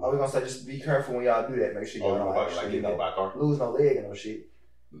 I was gonna say, just be careful when y'all do that. Make sure y'all don't lose no leg and no shit.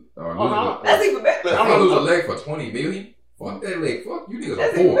 That's even better. I'm gonna lose a leg for $20 million. Fuck that leg. Fuck you niggas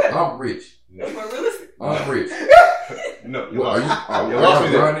are poor. I'm rich. That's more realistic. I'm rich. No, are y'all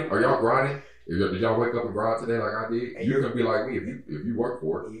grinding? Are y'all grinding? Did y'all wake up and grind today like I did? And you're gonna be like me if you work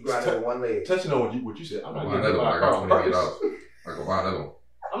for it. You grind with one leg. Touching on what you said, I'm not getting hit by a car on purpose. I go buy another one.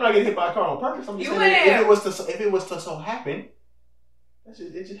 I'm not getting hit by a car on purpose. I'm just saying if it was to so happen,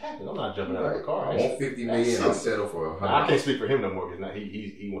 it just happened. I'm not jumping out of a car. I want $50 million. I'll settle for $100. I can't speak for him no more because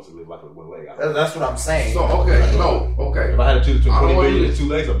he wants to live life with one leg. That's what I'm saying. So okay. If I had to choose between 20 million and 2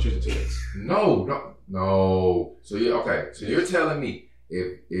 legs, I'm choosing 2 legs. No. So you're telling me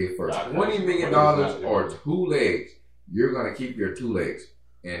if for $20 million or 2 legs, you're gonna keep your 2 legs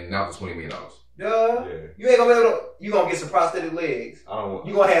and not the $20 million. Yeah. You ain't gonna be able to. You gonna get some prosthetic legs. I don't want.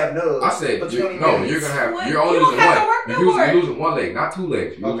 You gonna have nubs. I said you're gonna have. What? You're only losing one. You're losing 1 leg, not 2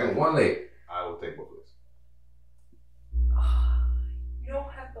 legs. You're losing 1 leg. I will take both legs. You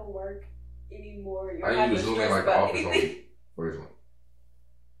don't have to work anymore. You I have need to to zoom in stress like the about office anything. for this one.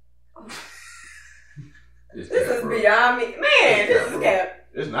 This is beyond me, man. This is cap.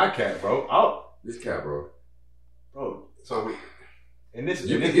 It's not cap, bro. This cap, bro. So in this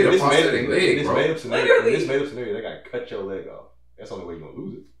you can get a prosthetic leg, bro. In this made up scenario, they gotta cut your leg off. That's the only way you're gonna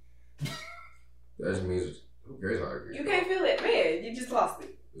lose it. That just means who cares how it gets. You can't feel it, man. You just lost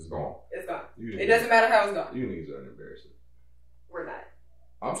it. It's gone. It's gone. It doesn't matter how it's gone. You niggas are embarrassing. We're not.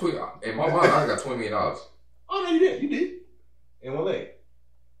 I'm tweeting. In my mind, I got $20 million. Oh no, you did. You did. In 1 leg.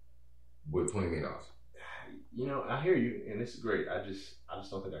 With $20 million. You know, I hear you, and it's great. I just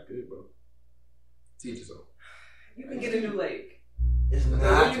don't think I could, bro. Teach yourself. You can get a new leg. It's When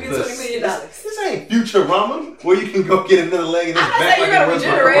not. you get $20 million. This ain't Futurama where you can go get another leg and I'm it's not back saying you like gotta it was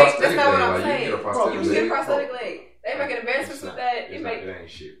regenerate. before. That's not what I'm Like, saying. you get a Bro, prosthetic You get a leg. prosthetic leg. They making advancements It's with not- that. it's You not- make. It ain't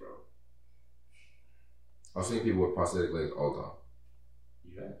shit, bro. I've seen people with prosthetic legs all the time.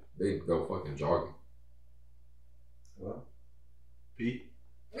 You have. They go fucking jogging. Well, P.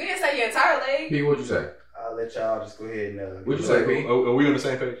 We didn't say your entire leg. P, what'd you say? I'll let y'all just go ahead and. What'd you say, P? Are we on the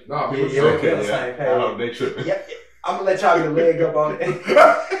same page? No, P, Yeah, what'd you yeah, say? okay. on the same page. I don't know, they tripping. Yep. I'm gonna let y'all get a leg up on it.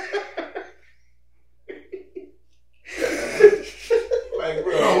 Like,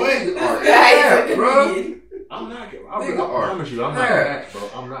 Bro, bro, legs are Guys, yeah, bro. I'm not. I Nigga promise you, I'm not mad. capping, bro.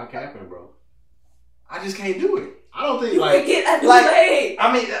 I'm not capping, bro. I just can't do it. I don't think You like can get a new like- leg.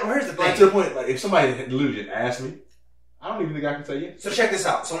 I mean, here's the like thing. to the point like if somebody had literally just asked me, I don't even think I can say yes. So check this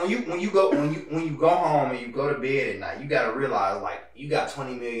out. So when you go home and you go to bed at night, you gotta realize like you got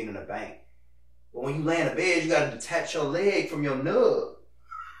 $20 million in the bank. But when you lay in the bed, you gotta detach your leg from your nub.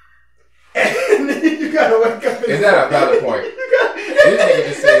 And then you gotta wake up. Is that a valid point? You This nigga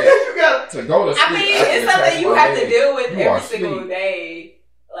just said you gotta. to go to sleep. I mean, after it's the something tax you my have to leg. deal with You are every single asleep. day.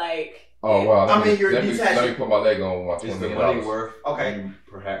 Like, Oh wow! I mean, you're let me detaching. put my leg on my Is $20 the million. money worth Okay. you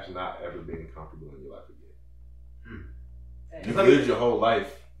perhaps not ever being comfortable in your life again? You've Let me- lived your whole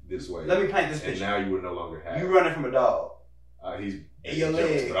life this way. Let me paint this and picture. now you would no longer have. You running from a dog, He's And your jokes,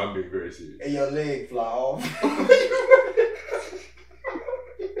 leg. but I'm being very serious. and your leg fly off. okay,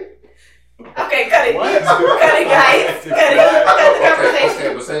 cut it. What? Cut it, guys. Cut it. Cut the conversation.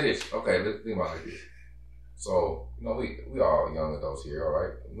 Okay, but say this. Okay, let's think about it like this. So, you know, we all young adults here, all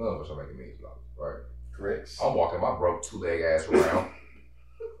right? None of us are making millions of dollars, right? Correct. I'm walking my broke two-leg ass around,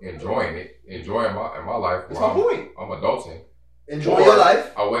 enjoying it, enjoying my life. That's while my point. I'm adulting. Enjoy Or your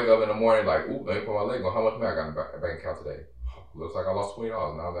life. I wake up in the morning like, ooh, let me put my leg on. How much money I got in the bank account today? Looks like I lost $20.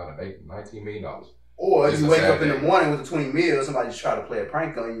 Now I'm down to $19 million. Or It's you a wake sad up in the day. morning with the 20 mil, somebody just try to play a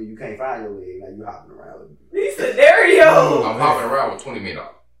prank on you, you can't find your leg, now you hopping around. These scenarios. I'm hopping around with $20 million.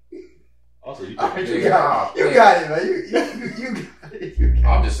 Also, you I mean, think you got it, man. You got it. You got it.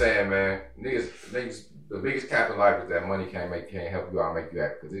 I'm just saying, man, niggas, the biggest cap in life is that money can't help you out and make you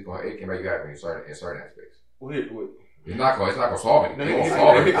happy because it can make you happy in certain aspects. Wait. It's not gonna solve it. No, It won't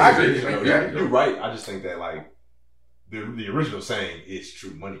solve it. I agree. It's make you happy. You're right. I just think that like the original saying is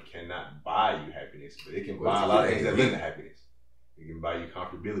true. Money cannot buy you happiness, but it can Well, buy a lot of it's things that okay. lend to happiness. It can buy you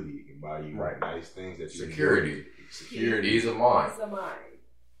comfortability. It can buy you Right. nice things that you Security. enjoy. Security, Ease of mind. Peace of mind.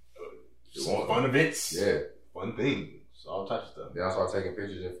 It fun events, Yeah. fun things, all types of stuff. Then I started taking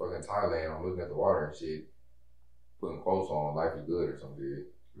pictures in fucking Thailand. I'm looking at the water and shit, putting quotes on "Life is good" or some shit.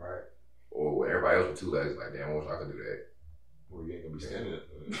 Right. Or with everybody else with two legs, like damn, I wish I could do that. Well, you ain't gonna be standing up.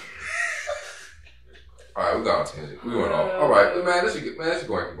 All right, we got on tangent. We went off. All right, man, let's keep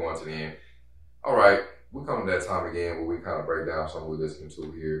going to the end. All right, we come to that time again where we kind of break down something we're listening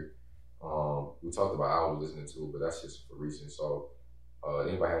to here. We talked about albums listening to, but that's just for recent. So,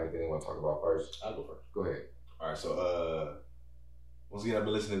 anybody have anything they want to talk about first? I'll go first. Go ahead. All right, so once again, I've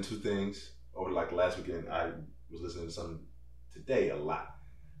been listening to two things over like the last weekend. I was listening to something today a lot.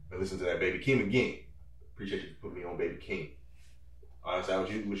 Been listening to that Baby Keem again. Appreciate you for putting me on Baby Keem. Is that what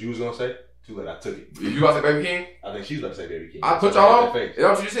you was gonna say? Too late, I took it. You about to say Baby King? I think she's about to say Baby Keem. I put So y'all got on? that Is face.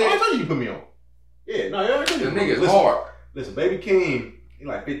 that what you I said? told you put me on. Yeah, no, I told The you. nigga's Listen, hard. Listen, Baby Keem, he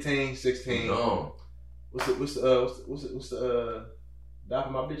like 15, 16. No. What's the die for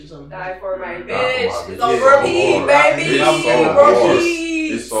my bitch or something? Die for my Die for my bitch. bitch. It's on Yeah, repeat, hard. baby. It's so On hard.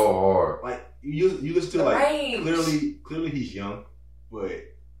 repeat. It's so hard. Like you listen to The like range. clearly he's young, but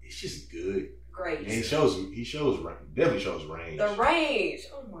it's just good. Great. And he definitely shows range. The range.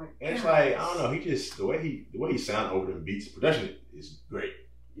 Oh my god. And it's like, I don't know, he just the way he sound over them beats, production is great.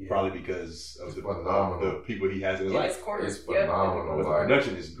 Yeah. Probably because of It's the phenomenal. people he has in his In life. his corner. It's Yep. phenomenal. But the Like,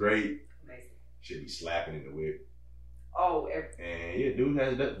 production is great. Amazing. Should be slapping in the whip. Oh, And yeah, dude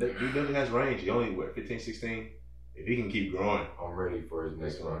definitely has range. He only 15, 16. If he can keep growing, I'm ready for his it's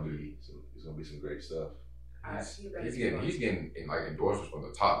next gonna one. be some great stuff. He's getting like endorsements from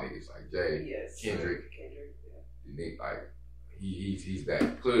the top niggas like Jay, Yes. Kendrick. Yeah. Nick, like he's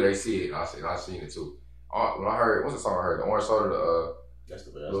that. Clearly they see it. And I seen it too. When I heard what's the song I heard? The Orange Soda, That's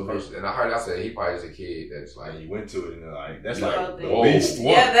the Little best. Fish, and I heard I said he probably is a kid that's Like like you went to it and like that's Yeah. like the Whoa. beast.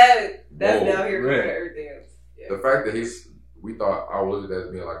 Whoa. Yeah, that's Whoa. down here compared Right. to everything else. Yeah. the fact that we thought I would look at that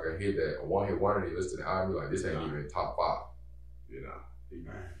as being like a one hit wonder. He listed the album like this ain't even top 5. You know.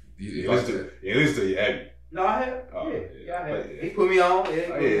 He's Yeah, like listen to you, Abby. No, I have. Oh, yeah, yeah. I have. Yeah. He put me on. Yeah, Oh, he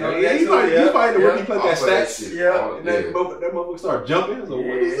put me yeah, on yeah, that he too, probably yeah. the Yeah. rookie he played I'll that play that stats. shit. Yeah. Oh, And that motherfucker started jumping. I was like,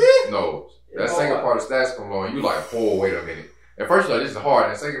 what is Yeah. it? No, that Yeah. second part of stats comes on, you like, oh, wait a minute. At first, you're like, this is hard.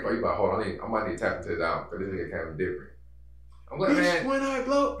 And the second part, you like, hold on, I might need to tap into this album because this nigga kind of different. I'm glad, man. When I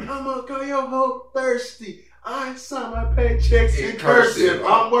blow, I'ma call your hoe thirsty. I sign my paychecks in cursive.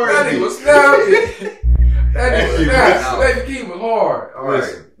 I'm worthy. That nigga was snapping. Baby Keem was hard. All right.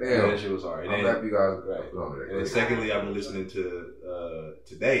 Listen, Damn. that shit was hard. I'm happy you guys Right. put on that. And then secondly, I've been listening to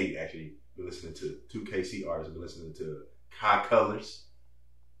today. Actually, been listening to two KC artists. I've been listening to Kai Colors.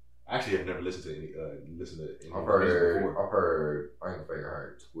 Actually, I've never listened to any. Any I've heard. before. I've heard. I ain't gonna fake. I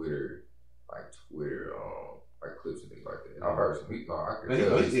heard Twitter, like clips and things like that. I've heard some. I can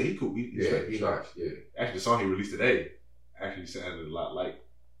tell. He cool. He's nice. Yeah. Actually, the song he released today actually sounded a lot like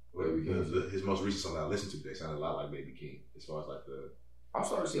Baby King. his most recent song that I listened to today sounded a lot like Baby King as far as like the. I'm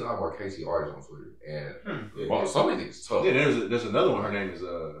starting to see a lot more KC artists on Twitter, and Yeah, well, some of these tough. Yeah, there's another one. Her name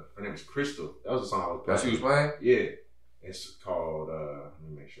is Crystal. That was a song I was That she was playing. Yeah, it's called. Let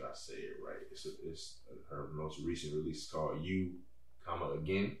me make sure I say it right. It's her most recent release called You,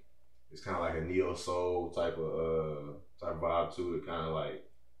 Again. It's kind of like a neo soul type of vibe to it. Kind of like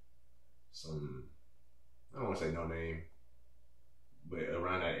some. I don't want to say no name, but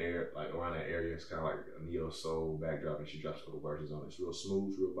around that area, it's kind of like a neo soul backdrop, and she drops a couple verses on it. It's real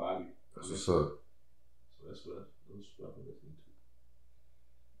smooth, real vibey. That's what's up. So that's what I've been listening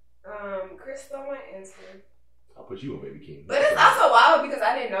to. Crystal, my answer. I'll put you on Baby King. But it's also wild because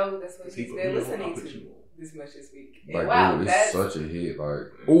I didn't know this was Because he's he- been I'll listening put to you on. this much this week. And Like, wow, dude, that's it's such a hit.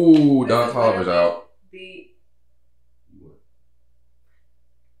 Like, ooh, this Don is Toliver's literally out.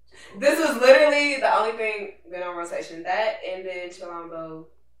 This was literally the only thing been on rotation. That and then Chilombo.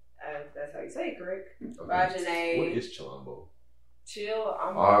 That's how you say it, correct? By What Janae. is Chilombo? Chill.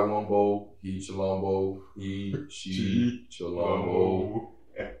 I Wombo, he Chilombo, he, she, Chilombo.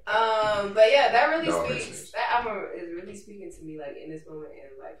 But yeah, that really No, makes speaks. sense. That album is really speaking to me, like in this moment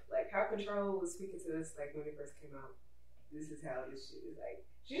in life. Like how Control was speaking to us, like when it first came out. This is how this shit is like.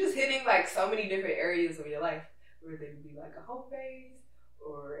 She's just hitting like so many different areas of your life, where they would be like a hope phase,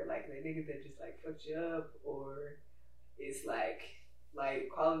 or like the nigga that just like fucked you up, or it's like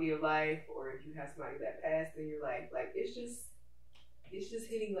quality of life, or if you have somebody that passed in your life, like it's just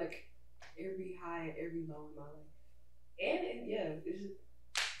hitting like every high and every low in my life. And yeah,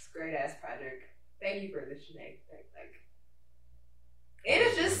 it's a great ass project. Thank you for this, Janae. Like, and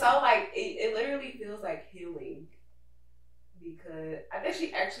it's just so like it literally feels like healing, because I think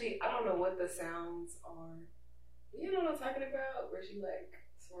she actually, I don't know what the sounds are. You know what I'm talking about? Where she like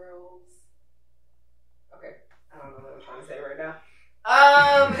swirls. Okay, I don't know what I'm trying to say right now.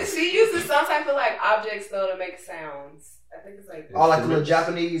 She uses some type of like objects though to make sounds. I think it's like All like the little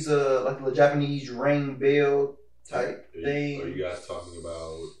Japanese ring bell type thing. Are you guys talking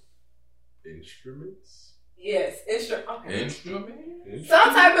about instruments? yes, okay. Instrument?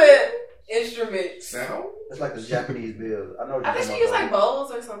 Some type of instrument. Sound? It's like the Japanese bell. I know. What I you're think she talking used about. like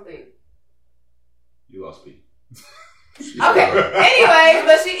bowls or something. You lost me. Okay. Anyway,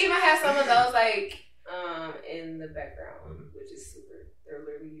 but she even has some of those like in the background, which is super. They're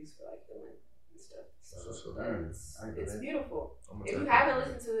literally used for like healing and stuff. So So, it's beautiful. I'm gonna If you take haven't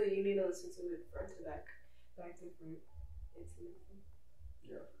that. listened to it, you need to listen to it front to back to front. It's amazing.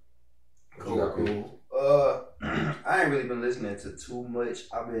 Cool. I ain't really been listening to too much.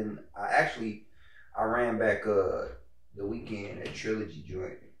 I ran back the weekend at Trilogy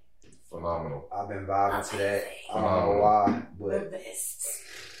joint. Phenomenal. I've been vibing to that. I don't know Phenomenal. why, The but best.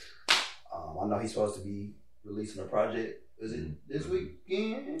 I know he's supposed to be releasing a project. Is it this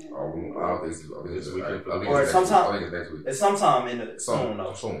weekend? I don't think it's This weekend. Or sometime- I think it's next week. It's sometime in the soon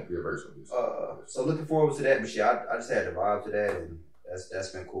though. Soon. Yeah, very soon. So looking forward to that. But yeah, I just had to vibe to that, and that's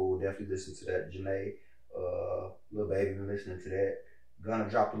been cool. Definitely listen to that. Janae, Lil Baby, been listening to that. Gunna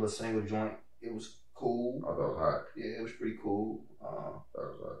dropped a little single joint. It was cool. I thought it was hot. Yeah, it was pretty cool. That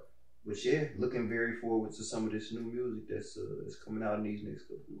was hot. But yeah, looking very forward to some of this new music that's coming out in these next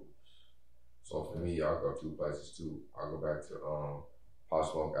couple of months. So for me, I'll go two places too. I'll go back to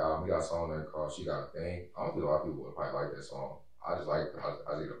Pop Smoke album. He got a song there called She Got a Thing. I don't think a lot of people would probably like that song. I just like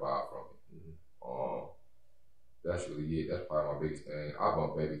I get a vibe from it. That's really it. That's probably my biggest thing. I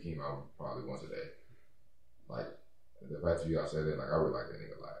bump Baby Keem album probably once a day. Like the fact that you guys said that, like I really like that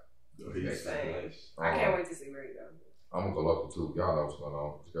nigga a lot. He's Same. nice. I can't wait to see where you go. I'm gonna go local too. Y'all know what's going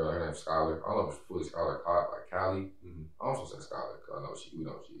on. This girl, her name's Skylar. I don't know if it's fully Skylar, like Callie. I don't say Skylar because I know we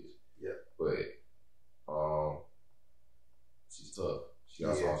know who she is. Yeah. But she's tough. She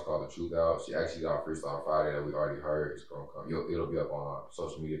got songs called The Truth Out. She actually got Freestyle Friday that we already heard. It's gonna come. It'll be up on our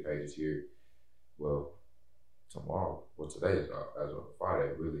social media pages here. Well, tomorrow. Well, today is as of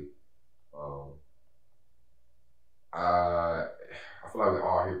Friday, really. I feel like we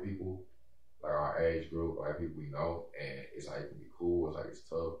all hear people like our age group, like people we know, and it's like it can be cool. It's like it's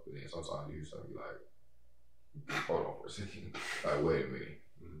tough, but then sometimes you hear something you like, Hold on for a second. Like, wait a minute.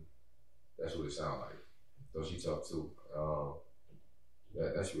 That's what it sounds like. So she tough too.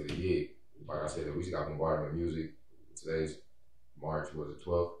 That's really it. Like I said, we just got bombarded with music. Today's March, was it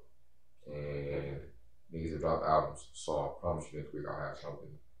 12th? And niggas have dropped albums. So I promise you next week I'll have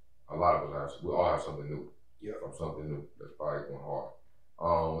something. A lot of us we all have something new. Yeah, from something new that's probably going hard.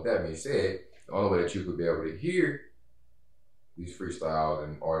 With that being said, the only way that you could be able to hear these freestyles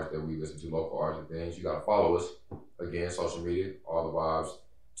and artists that we listen to, local artists and things, you gotta follow us. Again, social media, all the vibes,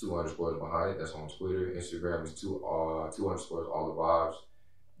 2 underscores behind it. That's on Twitter. Instagram is 2 underscores, all the vibes.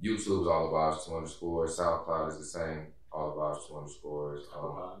 YouTube is all the vibes, 2 underscores. SoundCloud is the same, all the vibes, 2 underscores.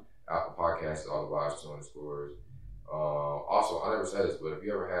 Apple Podcasts is all the vibes, 2 underscores. Also, I never said this, but if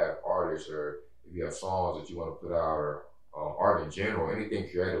you ever have artists or if you have songs that you want to put out or art in general, anything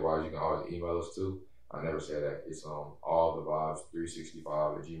creative wise, you can always email us too. I never said that. It's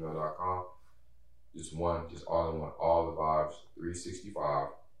allthevibes365@gmail.com. Just all in one,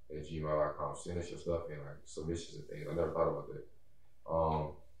 allthevibes365@gmail.com. Send us your stuff in, like submissions and things. I never thought about that.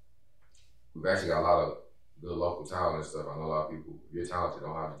 We've actually got a lot of good local talent and stuff. I know a lot of people, if you're talented,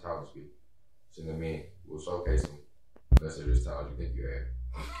 don't have the talent to speak. Send them in. We'll showcase them. Unless there's talent you think you have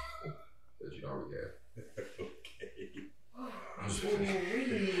that you don't really have.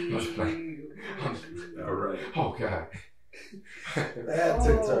 All right. Oh, God. That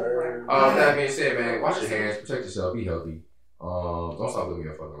took turn. That being said, man, wash your hands, protect yourself, be healthy. Don't stop living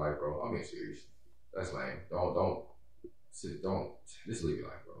your fucking life, bro. I'm being serious. That's lame. Don't just live your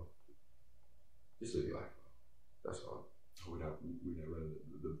life, bro. Just live your life, bro. That's all. We're not running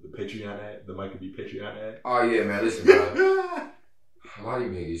the Patreon ad. The Mike could be Patreon ad. Oh yeah, man. Listen, man. A lot of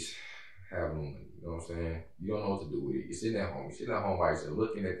you niggas have no money. You know what I'm saying? You don't know what to do with it. You're sitting at home. You're sitting at home by yourself,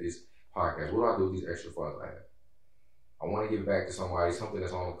 looking at this podcast. What do I do with these extra funds I have? I want to give back to somebody, something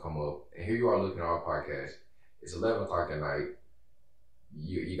that's on the come up. And here you are looking at our podcast. It's 11 o'clock at night.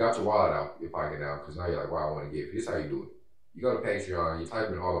 You got your wallet out, your pocket out, because now you're like, wow, I want to give. This is how you do it. You go to Patreon, you type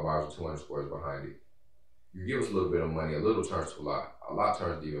in all the vibes with 2 underscores behind it. You give us a little bit of money. A little turns to a lot. A lot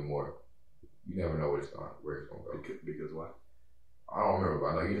turns to even more. You never know where it's going to go. Because why? I don't remember, but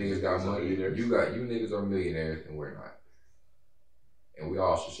I know you niggas got money. You niggas are millionaires, and we're not. And we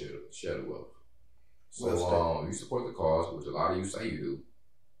all should share the wealth. So you support the cause, which a lot of you say you do.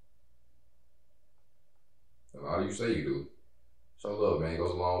 Show love, man. It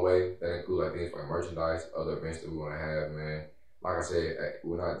goes a long way. That includes like things like merchandise, other events that we want to have, man. Like I said,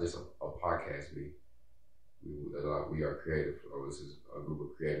 we're not just a podcast. We are creative. So this is a group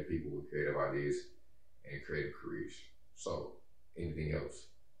of creative people with creative ideas and creative careers. So anything else?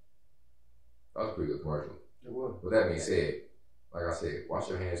 That was a pretty good commercial. It was. With that being said, like I said, wash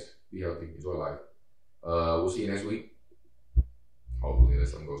your hands, be healthy, enjoy life. We'll see you next week. Hopefully,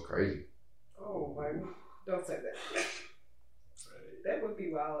 unless something goes crazy. Oh my! Don't say that. That would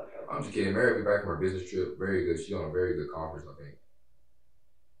be wild. I'm just kidding. Mary will be back from her business trip. Very good. She's on a very good conference, I think.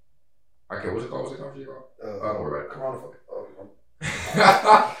 Okay, what's it called? What's the conference called? Don't worry about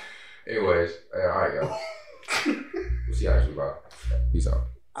it. Anyways, all right, y'all. We'll see y'all next week. Bye. Peace out.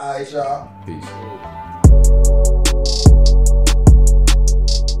 All right, y'all. Peace.